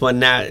in this one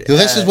now. So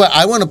this is what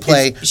I want to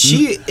play.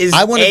 She is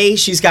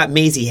she's got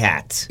Maisie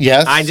hats.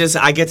 Yes.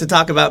 I get to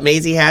talk about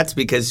Maisie hats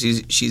because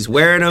she's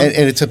wearing them. And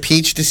it's a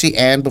peach to see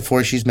Anne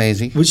before she's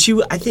Maisie.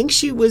 I think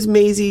she was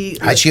Maisie.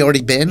 Had she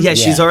already been? Yeah,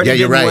 she's already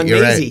you're been right, one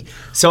you're Maisie.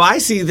 right. So I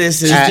see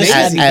this as Just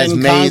Maisie. as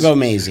Maisie. Congo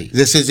Maisie.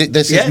 This is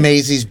Yeah.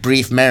 Maisie's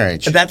brief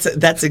marriage.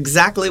 That's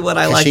exactly what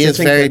I like She to is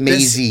think. very that this-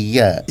 Maisie,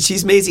 yeah.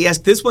 She's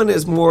Maisie-esque. This one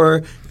is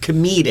more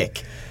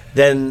comedic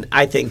than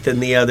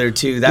the other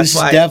two. That's This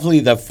is why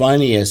definitely the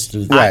funniest.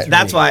 Of the Right.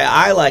 That's why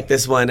I like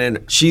this one, and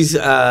she's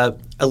a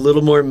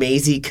little more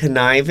Maisie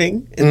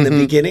conniving in the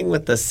beginning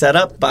with the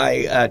setup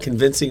by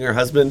convincing her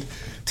husband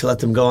to let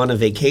them go on a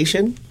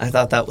vacation. I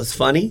thought that was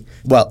funny.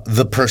 Well,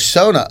 the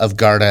persona of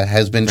Garda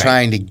has been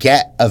trying to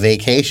get a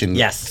vacation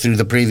Yes. through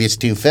the previous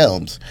two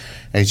films,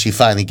 and she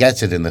finally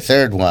gets it in the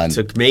third one.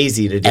 Took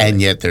Maisie to do And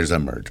it. yet there's a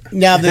murder.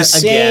 Now the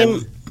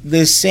Again.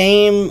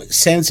 same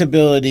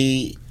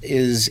sensibility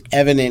is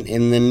evident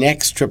in the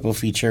next triple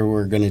feature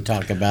we're going to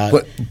talk about.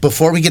 But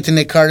before we get to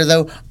Nick Carter,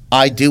 though,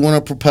 I do want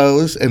to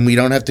propose, and we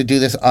don't have to do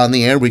this on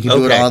the air. We can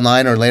do it Okay.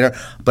 online or later.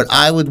 But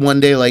I would one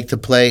day like to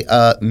play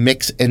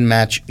Mix and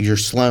Match Your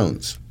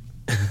Sloans.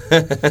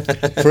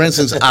 For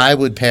instance, I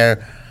would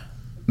pair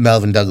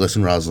Melvin Douglas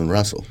and Rosalind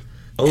Russell.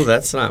 Oh,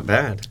 that's not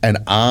bad. And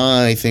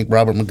I think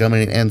Robert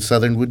Montgomery and Ann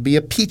Sothern would be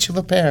a peach of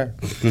a pair.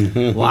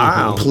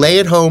 Wow. Play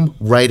at home,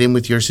 write in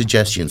with your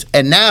suggestions.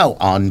 And now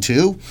on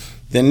to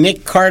The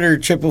Nick Carter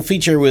triple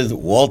feature with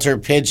Walter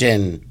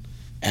Pidgeon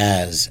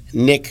as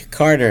Nick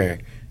Carter,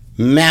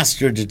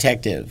 Master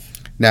Detective.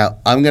 Now,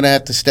 I'm going to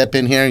have to step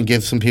in here and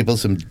give some people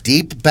some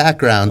deep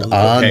background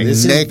on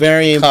This Nick is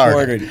very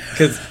Carter. important.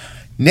 Because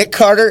Nick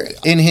Carter,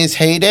 in his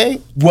heyday,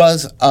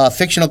 was a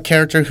fictional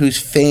character whose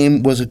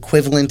fame was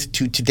equivalent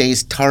to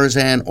today's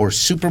Tarzan or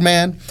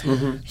Superman.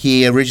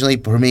 He originally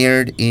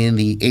premiered in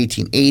the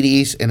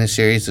 1880s in a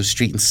series of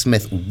Street and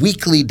Smith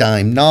weekly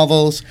dime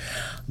novels.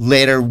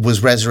 later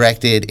was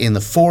resurrected in the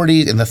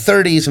 30s and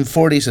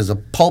 40s as a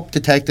pulp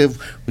detective,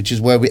 which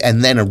is where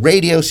and then a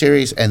radio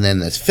series, and then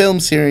this film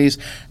series,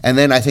 and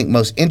then I think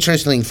most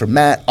interesting for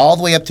Matt, all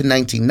the way up to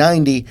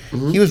 1990,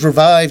 he was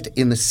revived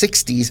in the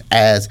 60s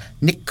as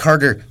Nick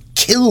Carter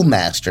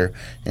Killmaster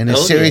in a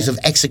series of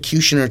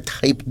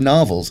executioner-type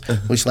novels,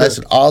 which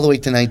lasted all the way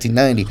to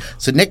 1990.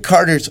 So Nick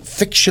Carter's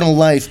fictional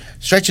life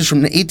stretches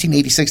from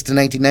 1886 to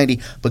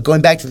 1990, but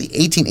going back to the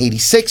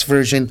 1886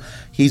 version,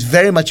 he's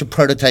very much a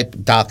prototype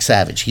Doc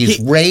Savage. He's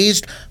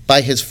raised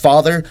by his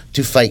father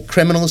to fight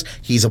criminals.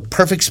 He's a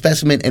perfect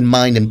specimen in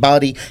mind and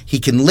body. He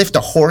can lift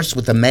a horse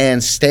with a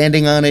man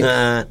standing on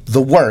it.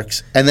 The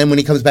works. And then when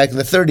he comes back in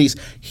the 30s,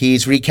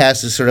 he's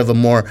recast as sort of a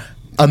more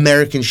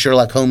American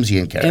Sherlock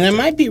Holmesian character. And I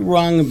might be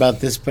wrong about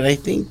this, but I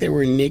think there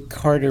were Nick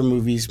Carter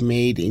movies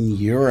made in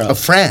Europe.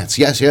 France,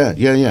 yes, yeah.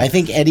 I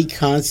think Eddie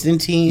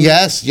Constantine.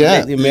 Yes,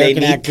 yeah. The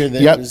American actor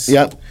that was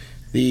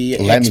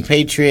the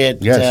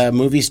expatriate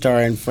movie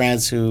star in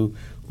France who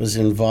was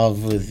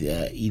involved with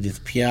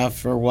Edith Piaf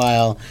for a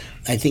while.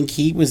 I think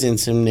he was in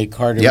some Nick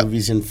Carter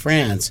movies in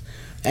France.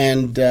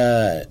 And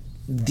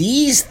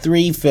these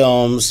three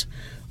films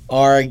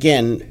are,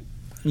 again,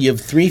 you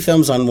have three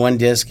films on one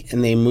disc,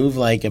 and they move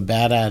like a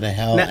bat out of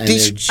hell. Now,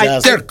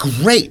 and they're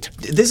great.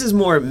 This is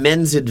more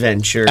men's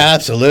adventure.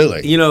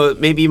 Absolutely. You know,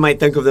 maybe you might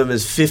think of them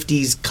as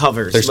 50s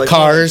covers. There's like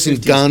cars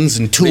and guns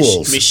and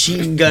tools.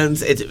 Machine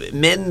guns. It's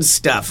men's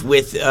stuff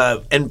with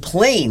and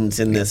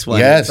planes in this one.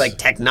 Yes. It's like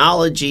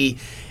technology.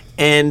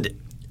 And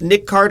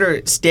Nick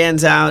Carter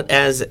stands out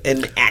as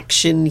an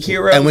action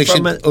hero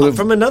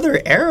from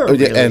another era.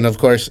 Really. And of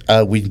course,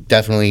 we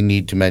definitely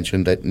need to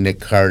mention that Nick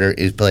Carter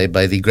is played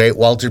by the great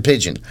Walter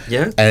Pidgeon.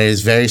 Yeah. And it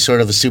is very sort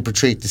of a super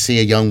treat to see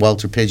a young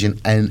Walter Pidgeon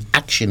in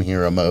action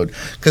hero mode,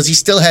 because he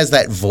still has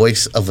that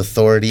voice of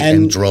authority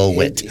and droll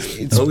wit.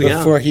 It's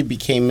before he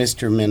became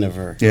Mr.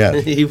 Miniver.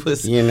 Yeah. He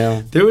was,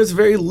 there was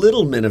very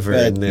little Miniver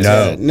in this.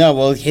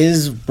 Well,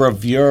 his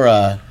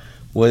bravura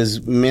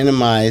was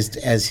minimized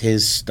as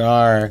his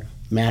star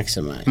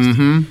maximized.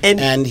 Mm-hmm.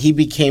 And he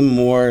became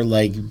more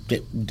like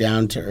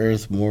down to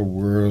earth, more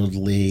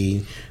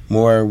worldly,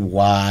 more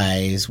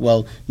wise.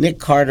 Well, Nick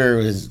Carter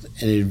is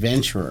an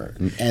adventurer,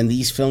 and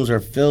these films are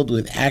filled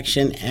with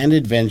action and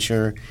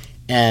adventure.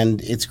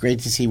 And it's great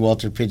to see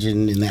Walter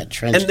Pidgeon in that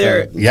trench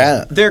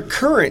coat. They're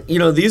current.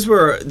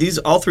 These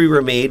all three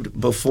were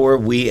made before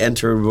we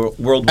entered World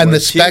War II. And the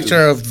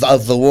specter of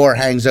the war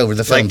hangs over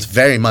the films,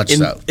 very much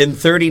so. In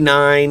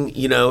 1939,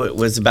 it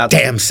was about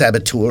damn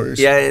saboteurs.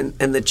 Yeah,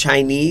 and the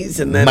Chinese,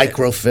 and then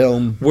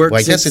microfilm. Well,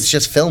 I guess it's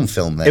just film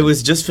then. It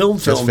was just film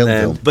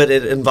then, but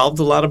it involved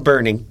a lot of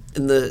burning.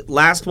 In the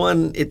last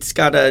one, it's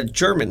got a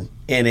German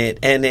in it,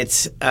 and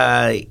it's.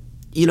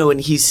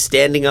 And he's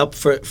standing up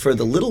for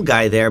the little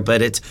guy there, but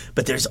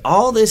there's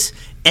all this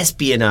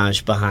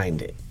espionage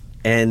behind it,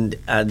 and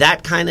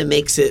that kind of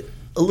makes it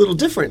a little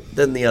different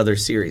than the other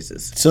series.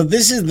 So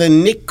this is the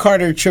Nick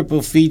Carter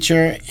triple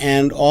feature,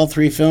 and all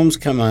three films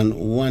come on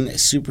one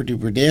super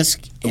duper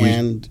disc.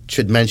 And we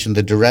should mention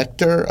the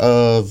director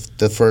of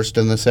the first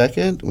and the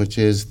second, which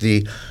is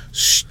the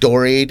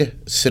storied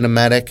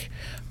cinematic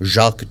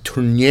Jacques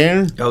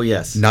Tourneur. Oh,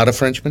 yes. Not a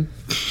Frenchman.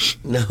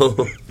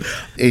 No.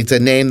 It's a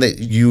name that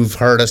you've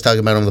heard us talk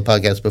about on the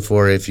podcast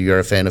before. If you're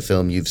a fan of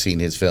film, you've seen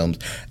his films.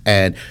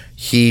 And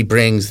he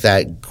brings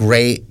that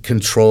great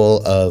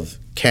control of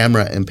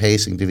camera and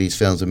pacing to these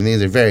films. I mean,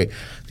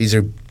 these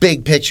are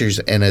big pictures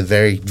and a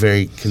very,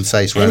 very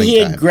concise running time. And he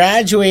had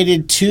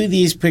graduated to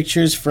these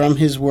pictures from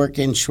his work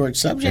in short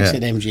subjects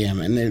at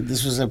MGM. And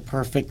this was a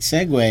perfect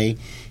segue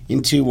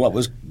into what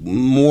was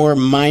more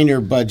minor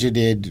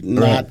budgeted,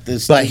 not the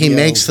studio. But he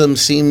makes them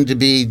seem to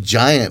be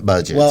giant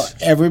budgets. Well,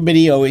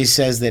 everybody always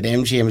says that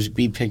MGM's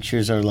B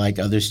pictures are like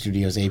other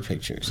studios' A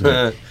pictures.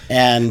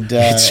 And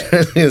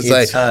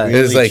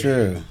it's like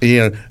true.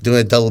 Doing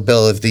a double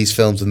bill of these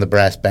films and the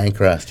Brass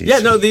Bancroft. Yeah,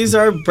 no, these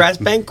are Brass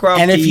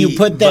Bancroft. And if you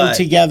put them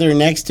together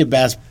next to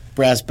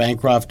Brass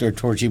Bancroft or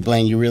Torchy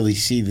Blane, you really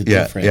see the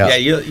difference. Yeah,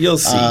 you'll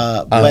see.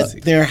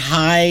 But they're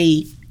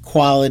high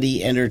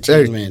quality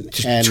entertainment.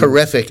 Just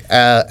terrific.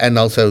 And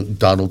also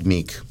Donald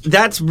Meek.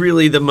 That's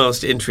really the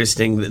most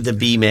interesting, the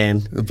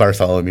B-Man.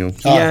 Bartholomew.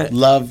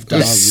 Love Donald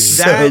Meek.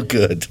 So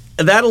good.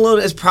 That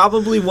alone is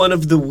probably one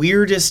of the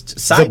weirdest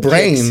sidekicks. The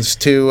brains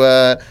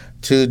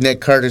to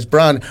Nick Carter's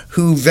Brawn,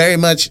 who very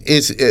much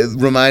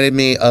reminded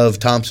me of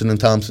Thompson and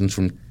Thompson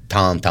from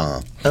Tom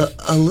Tom.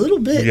 A little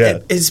bit. Yeah.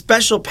 His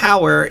special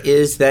power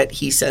is that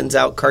he sends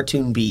out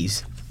cartoon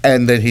bees.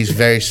 And that he's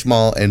very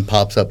small and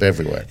pops up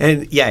everywhere.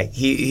 And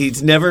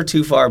he's never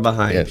too far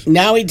behind. Yes.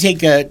 Now we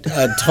take a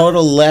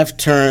total left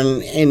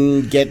turn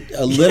and get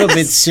a little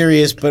bit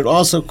serious, but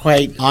also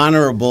quite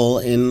honorable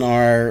in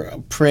our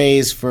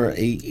praise for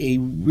a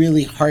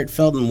really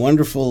heartfelt and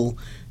wonderful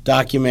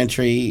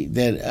documentary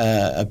that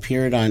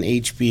appeared on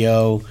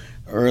HBO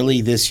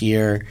early this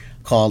year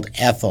called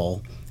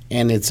Ethel.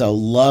 And it's a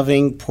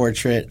loving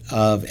portrait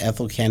of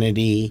Ethel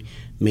Kennedy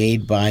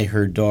made by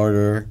her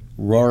daughter,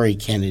 Rory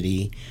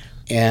Kennedy,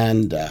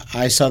 And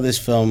I saw this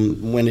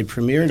film when it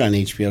premiered on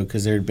HBO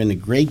because there had been a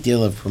great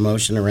deal of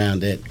promotion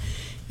around it.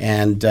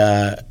 And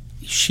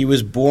she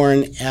was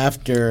born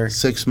after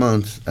 6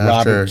 months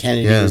after Robert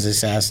Kennedy was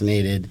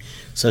assassinated,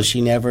 so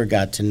she never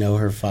got to know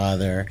her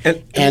father.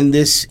 And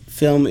this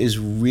film is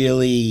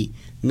really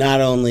not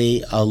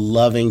only a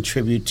loving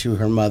tribute to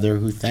her mother,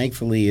 who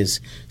thankfully is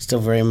still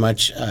very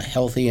much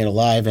healthy and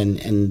alive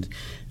and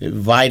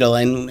vital,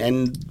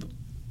 and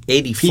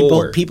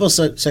 84. People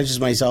such as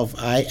myself,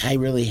 I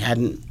really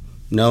hadn't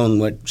known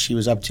what she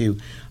was up to.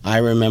 I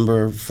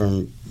remember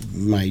from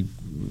my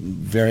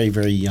very,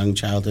 very young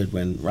childhood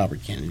when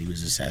Robert Kennedy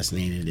was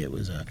assassinated. It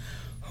was a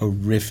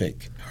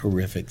horrific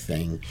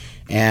thing.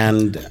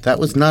 And that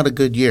was not a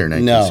good year,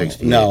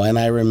 1968. No, and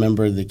I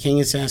remember the King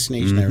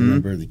assassination. I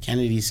remember the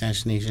Kennedy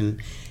assassination.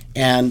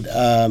 And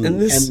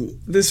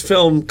this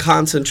film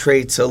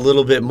concentrates a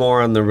little bit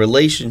more on the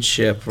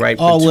relationship, right?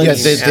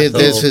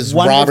 This is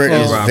Robert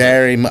is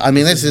very. I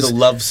mean, this is the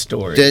love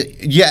story.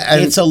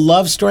 It's a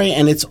love story,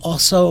 and it's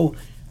also.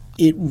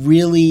 It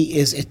really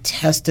is a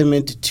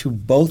testament to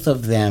both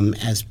of them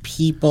as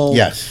people.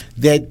 Yes.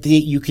 That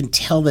you can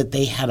tell that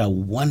they had a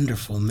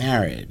wonderful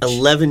marriage.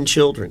 11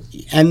 children.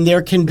 And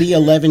there can be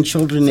 11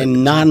 children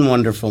in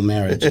non-wonderful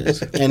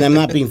marriages. And I'm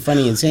not being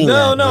funny in saying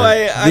that. No,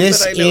 I know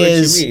what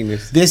you mean.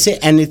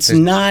 And it's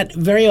not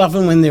very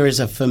often when there is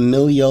a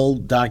familial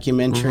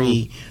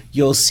documentary,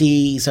 you'll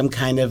see some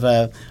kind of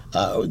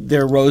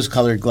they're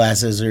rose-colored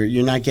glasses, or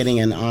you're not getting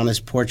an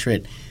honest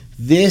portrait.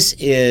 This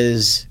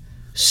is...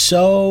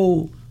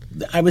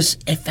 I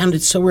found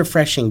it so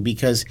refreshing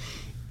because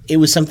it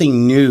was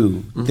something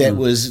new that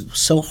was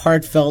so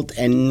heartfelt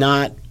and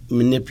not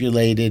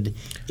manipulated.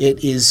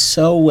 It is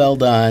so well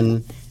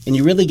done, and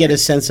you really get a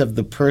sense of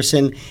the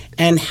person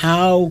and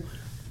how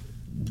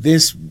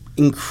this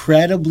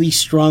incredibly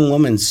strong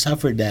woman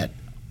suffered that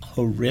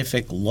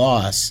horrific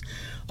loss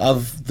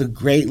of the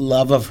great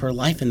love of her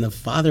life and the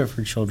father of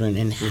her children,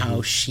 and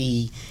how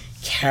she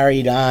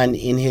carried on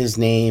in his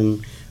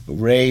name,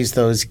 raised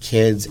those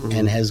kids,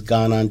 and has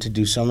gone on to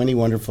do so many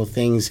wonderful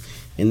things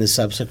in the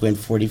subsequent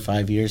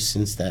 45 years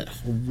since that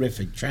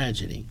horrific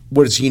tragedy.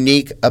 What is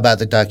unique about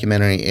the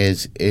documentary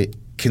is it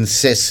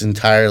consists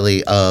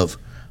entirely of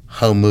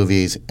home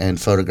movies and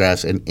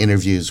photographs and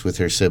interviews with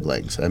her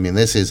siblings. I mean,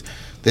 this is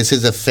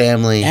a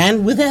family,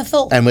 and with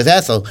Ethel,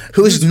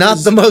 who is not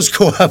the most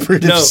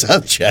cooperative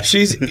subject.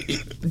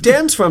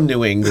 Dan's from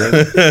New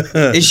England.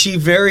 Is she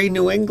very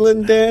New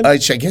England, Dan? I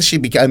guess she.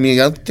 I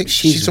don't think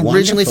she's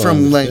originally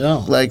from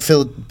like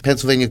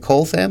Pennsylvania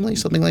coal family,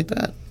 something like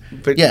that.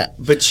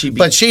 But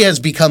she has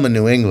become a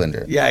New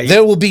Englander. Yeah,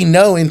 there will be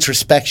no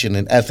introspection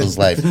in Ethel's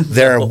life.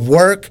 There are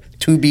work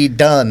to be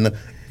done.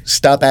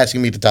 Stop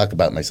asking me to talk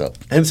about myself.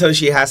 And so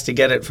she has to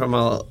get it from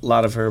a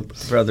lot of her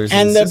brothers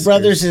and sisters. And the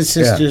brothers and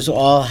sisters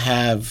all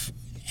have...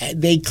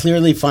 They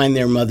clearly find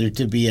their mother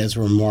to be as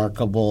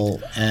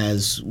remarkable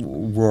as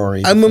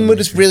Rory. What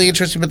is really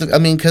interesting about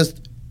because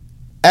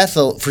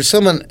Ethel, for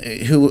someone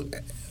who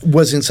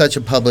was in such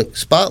a public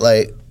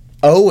spotlight,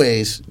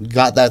 always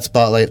got that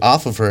spotlight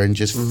off of her and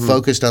just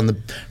focused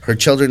on her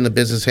children, the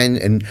business,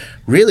 and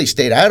really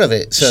stayed out of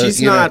it. So she's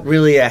not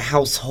really a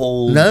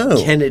household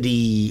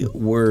Kennedy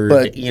word,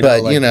 but you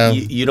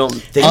don't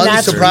think. And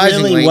that's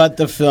really what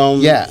the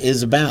film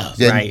is about.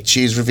 Right.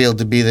 She's revealed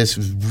to be this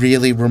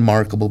really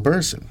remarkable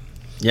person.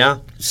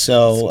 Yeah.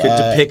 So it's good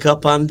to pick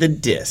up on the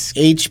disc.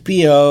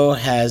 HBO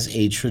has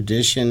a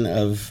tradition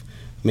of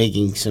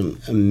making some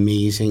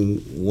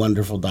amazing,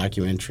 wonderful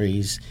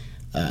documentaries.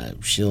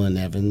 Sheila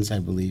Nevins, I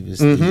believe, is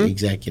the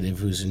executive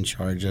who's in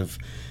charge of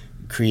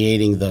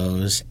creating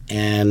those.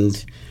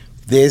 And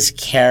this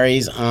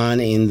carries on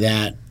in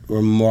that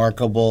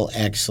remarkable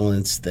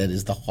excellence that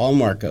is the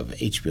hallmark of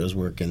HBO's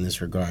work in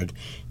this regard.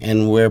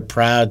 And we're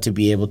proud to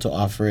be able to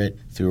offer it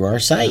through our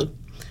site.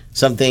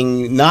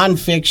 Something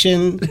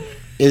nonfiction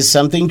is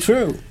something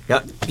true.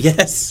 Yeah.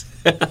 Yes.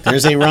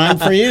 There's a rhyme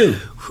for you.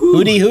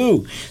 Hooty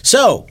hoo.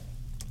 So,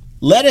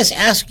 let us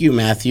ask you,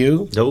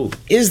 Matthew,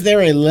 is there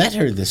a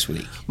letter this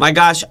week? My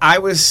gosh, I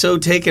was so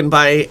taken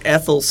by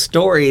Ethel's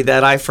story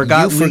that I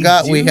forgot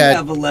we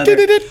have a letter.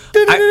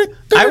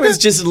 I was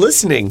just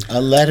listening.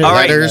 A letter. All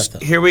right,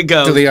 here we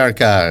go. To the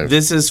archive.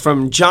 This is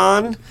from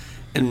John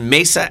in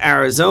Mesa,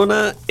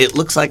 Arizona. It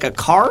looks like a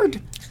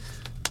card.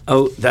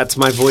 Oh, that's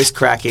my voice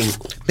cracking.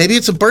 Maybe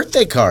it's a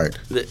birthday card.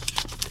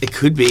 It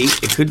could be.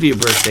 It could be a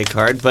birthday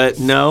card, but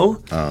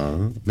no.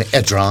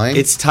 A drawing?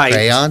 It's typed.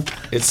 Crayon?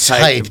 It's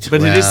typed.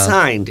 But it is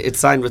signed. It's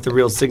signed with a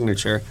real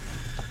signature.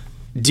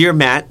 Dear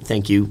Matt,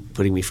 thank you,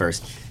 putting me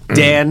first.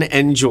 Dan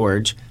and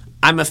George,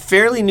 I'm a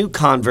fairly new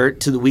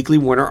convert to the weekly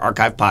Warner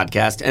Archive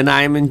podcast, and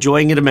I am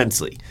enjoying it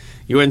immensely.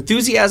 Your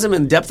enthusiasm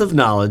and depth of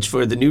knowledge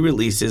for the new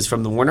releases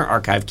from the Warner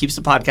Archive keeps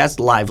the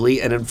podcast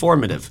lively and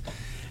informative.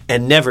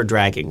 And never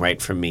dragging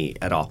right from me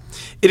at all.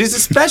 It is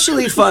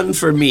especially fun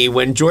for me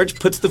when George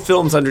puts the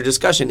films under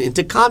discussion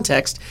into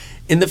context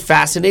in the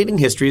fascinating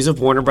histories of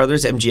Warner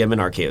Brothers, MGM,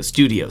 and RKO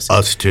Studios.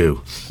 Us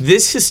too.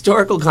 This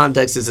historical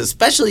context is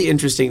especially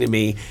interesting to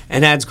me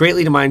and adds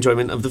greatly to my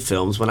enjoyment of the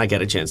films when I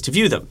get a chance to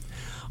view them.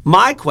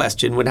 My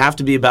question would have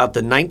to be about the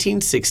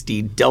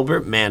 1960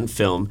 Delbert Mann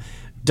film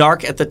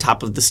Dark at the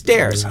Top of the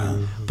Stairs.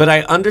 But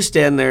I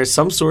understand there's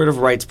some sort of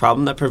rights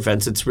problem that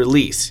prevents its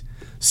release.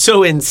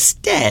 So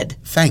instead,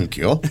 Thank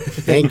you.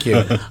 Thank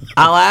you.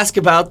 I'll ask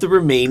about the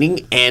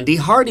remaining Andy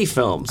Hardy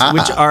films,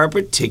 which are a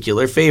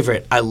particular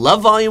favorite. I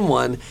love Volume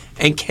 1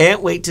 and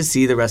can't wait to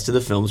see the rest of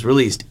the films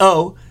released.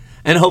 Oh,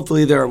 and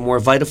hopefully there are more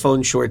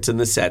Vitaphone shorts in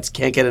the sets.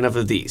 Can't get enough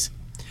of these.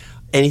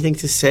 Anything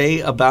to say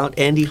about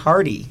Andy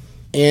Hardy?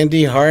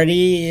 Andy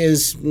Hardy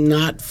is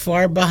not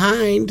far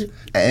behind.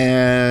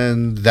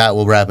 And that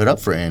will wrap it up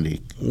for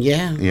Andy.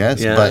 Yeah. Yes,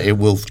 Yeah. but it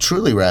will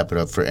truly wrap it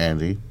up for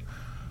Andy.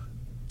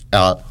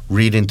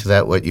 Read into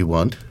that what you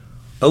want.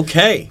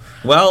 Okay.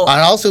 Well,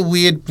 And also,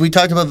 we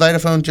talked about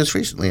Vitaphone just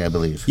recently, I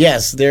believe.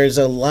 Yes, there's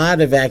a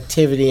lot of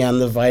activity on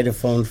the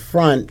Vitaphone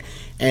front,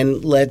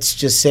 and let's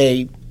just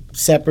say,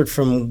 separate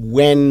from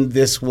when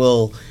this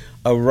will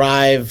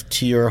arrive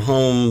to your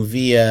home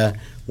via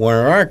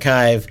Warner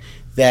Archive,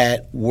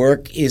 that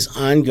work is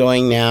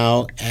ongoing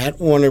now at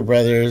Warner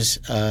Brothers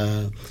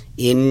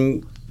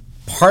in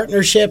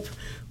partnership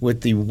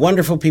with the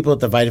wonderful people at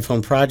the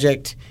Vitaphone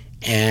Project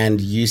and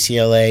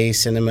UCLA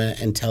Cinema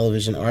and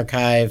Television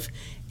Archive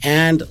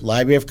and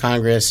Library of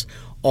Congress,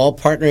 all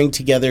partnering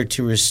together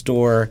to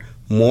restore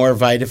more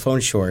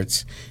Vitaphone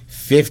shorts.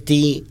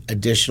 50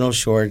 additional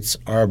shorts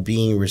are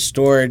being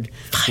restored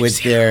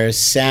with their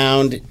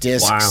sound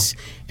discs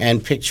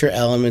and picture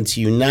elements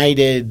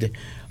united,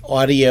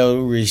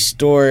 audio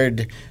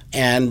restored,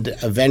 and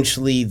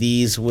eventually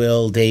these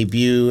will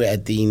debut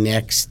at the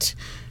next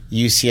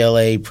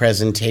UCLA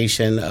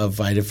presentation of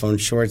Vitaphone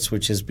shorts,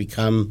 which has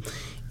become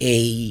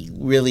a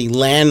really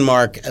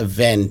landmark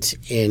event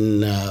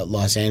in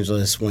Los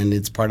Angeles when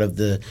it's part of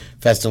the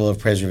Festival of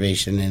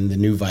Preservation and the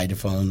new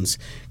Vitaphones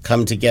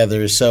come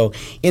together. So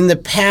in the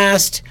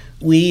past,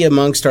 we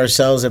amongst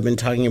ourselves have been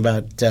talking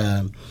about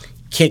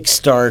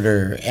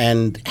Kickstarter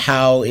and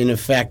how, in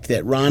effect,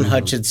 that Ron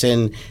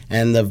Hutchinson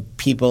and the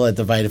people at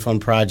the Vitaphone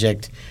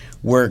Project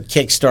were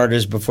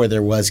Kickstarters before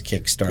there was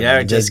Kickstarter.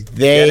 Yeah, just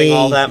they getting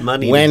all that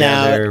money went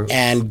together out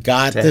and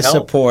got to the help.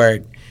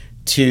 support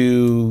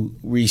to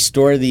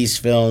restore these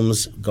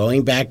films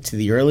going back to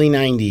the early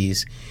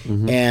 90s.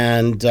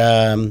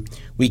 And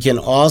we can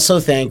also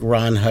thank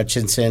Ron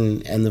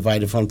Hutchinson and the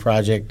Vitaphone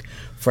Project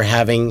for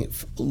having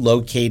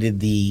located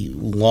the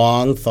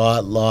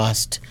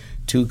long-thought-lost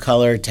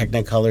two-color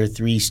Technicolor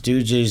Three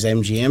Stooges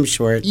MGM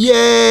short, Yay!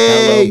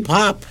 Hello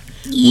Pop,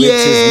 which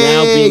is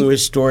now being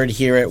restored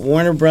here at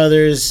Warner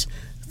Brothers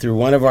through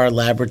one of our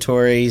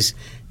laboratories.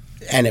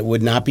 And it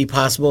would not be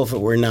possible if it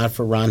were not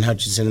for Ron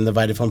Hutchinson and the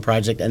Vitaphone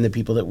Project and the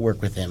people that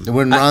work with him.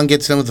 When Ron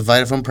gets done with the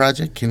Vitaphone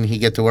Project, can he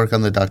get to work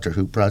on the Doctor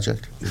Who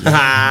project?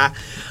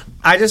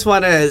 I just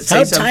want to say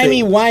How something.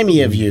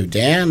 timey-wimey of you,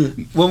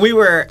 Dan. When we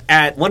were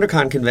at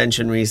WonderCon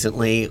convention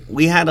recently,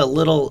 we had a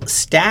little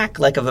stack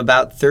like of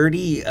about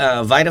 30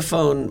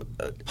 Vitaphone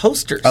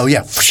posters. Oh,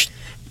 yeah.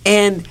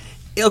 And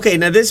okay,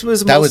 now this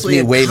was That was mostly me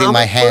a waving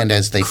my comic hand book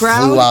as they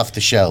crowd. flew off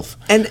the shelf.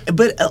 And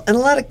a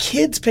lot of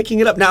kids picking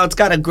it up. Now it's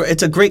got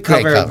it's a great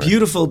cover, Great cover. a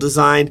beautiful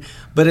design,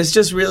 but it's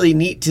just really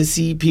neat to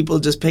see people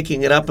just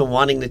picking it up and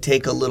wanting to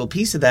take a little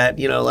piece of that.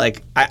 You know,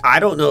 like I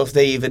don't know if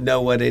they even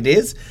know what it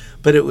is,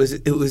 but it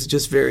was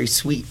just very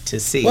sweet to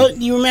see. Well,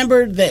 you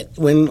remember that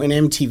when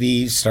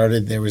MTV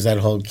started, there was that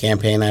whole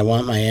campaign, I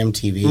want my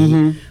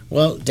MTV.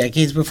 Well,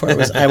 decades before, it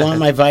was, I want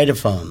my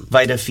Vitaphone.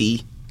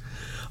 Vitafee.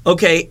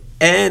 Okay,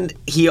 and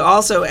he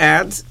also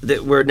adds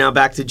that we're now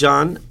back to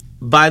John.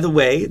 By the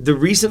way, the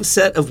recent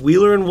set of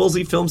Wheeler and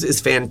Woolsey films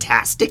is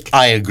fantastic.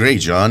 I agree,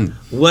 John.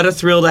 What a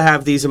thrill to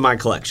have these in my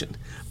collection.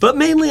 But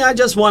mainly, I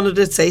just wanted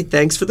to say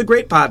thanks for the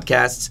great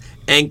podcasts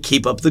and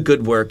keep up the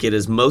good work. It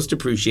is most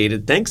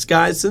appreciated. Thanks,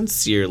 guys.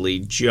 Sincerely,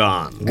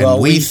 John. Well,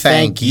 we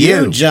thank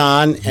you.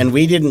 John, and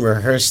we didn't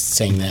rehearse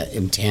saying that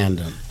in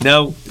tandem.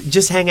 No,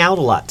 just hang out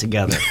a lot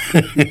together.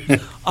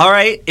 All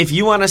right, if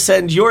you want to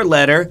send your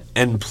letter,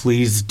 and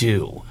please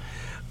do,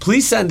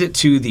 please send it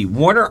to the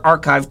Warner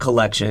Archive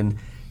Collection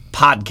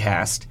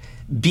Podcast,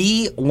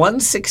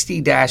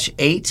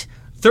 B160-8,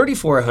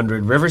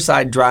 3400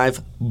 Riverside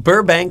Drive,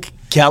 Burbank,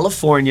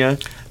 California,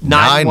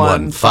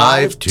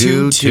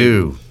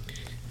 91522.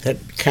 That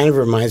kind of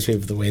reminds me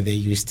of the way they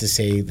used to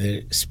say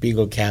the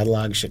Spiegel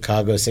catalog,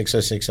 Chicago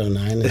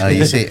 60609.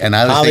 You see, and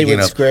I was Hollywood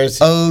thinking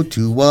Squares. of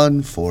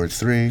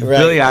 02143. Right.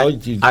 Really, Oh,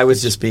 you- I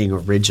was just being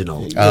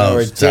original. Oh,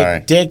 or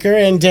sorry. Dicker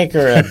and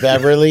Dicker of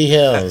Beverly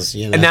Hills.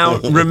 You know? And now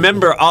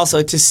remember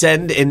also to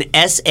send an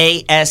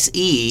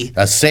SASE.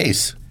 A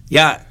SACE.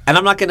 Yeah, and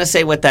I'm not going to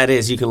say what that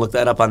is. You can look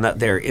that up on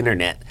their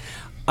internet.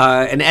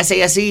 An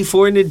SASE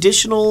for an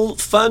additional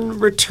fun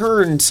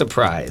return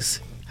surprise.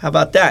 How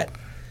about that?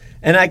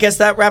 And I guess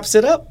that wraps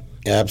it up.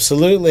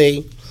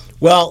 Absolutely.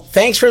 Well,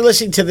 thanks for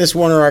listening to this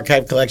Warner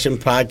Archive Collection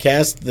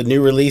podcast. The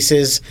new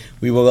releases,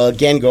 we will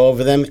again go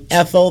over them.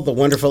 Ethel, the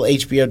wonderful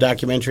HBO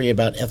documentary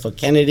about Ethel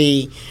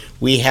Kennedy.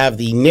 We have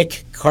the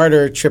Nick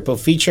Carter triple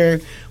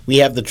feature We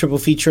have the triple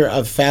feature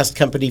of Fast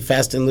Company,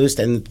 Fast and Loose,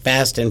 and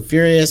Fast and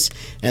Furious.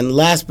 And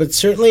last but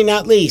certainly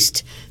not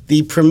least,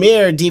 the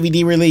premiere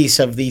DVD release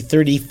of the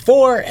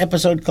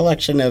 34-episode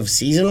collection of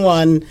Season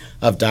 1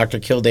 of Dr.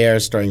 Kildare,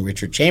 starring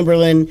Richard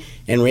Chamberlain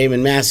and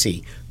Raymond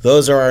Massey.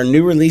 Those are our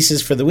new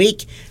releases for the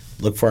week.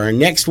 Look for our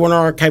next Warner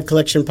Archive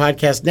Collection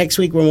podcast next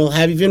week when we'll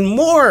have even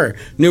more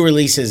new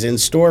releases in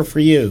store for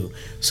you.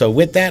 So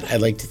with that,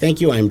 I'd like to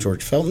thank you. I'm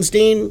George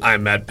Feltenstein.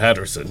 I'm Matt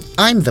Patterson.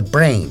 I'm the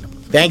Brain.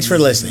 Thanks for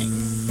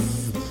listening.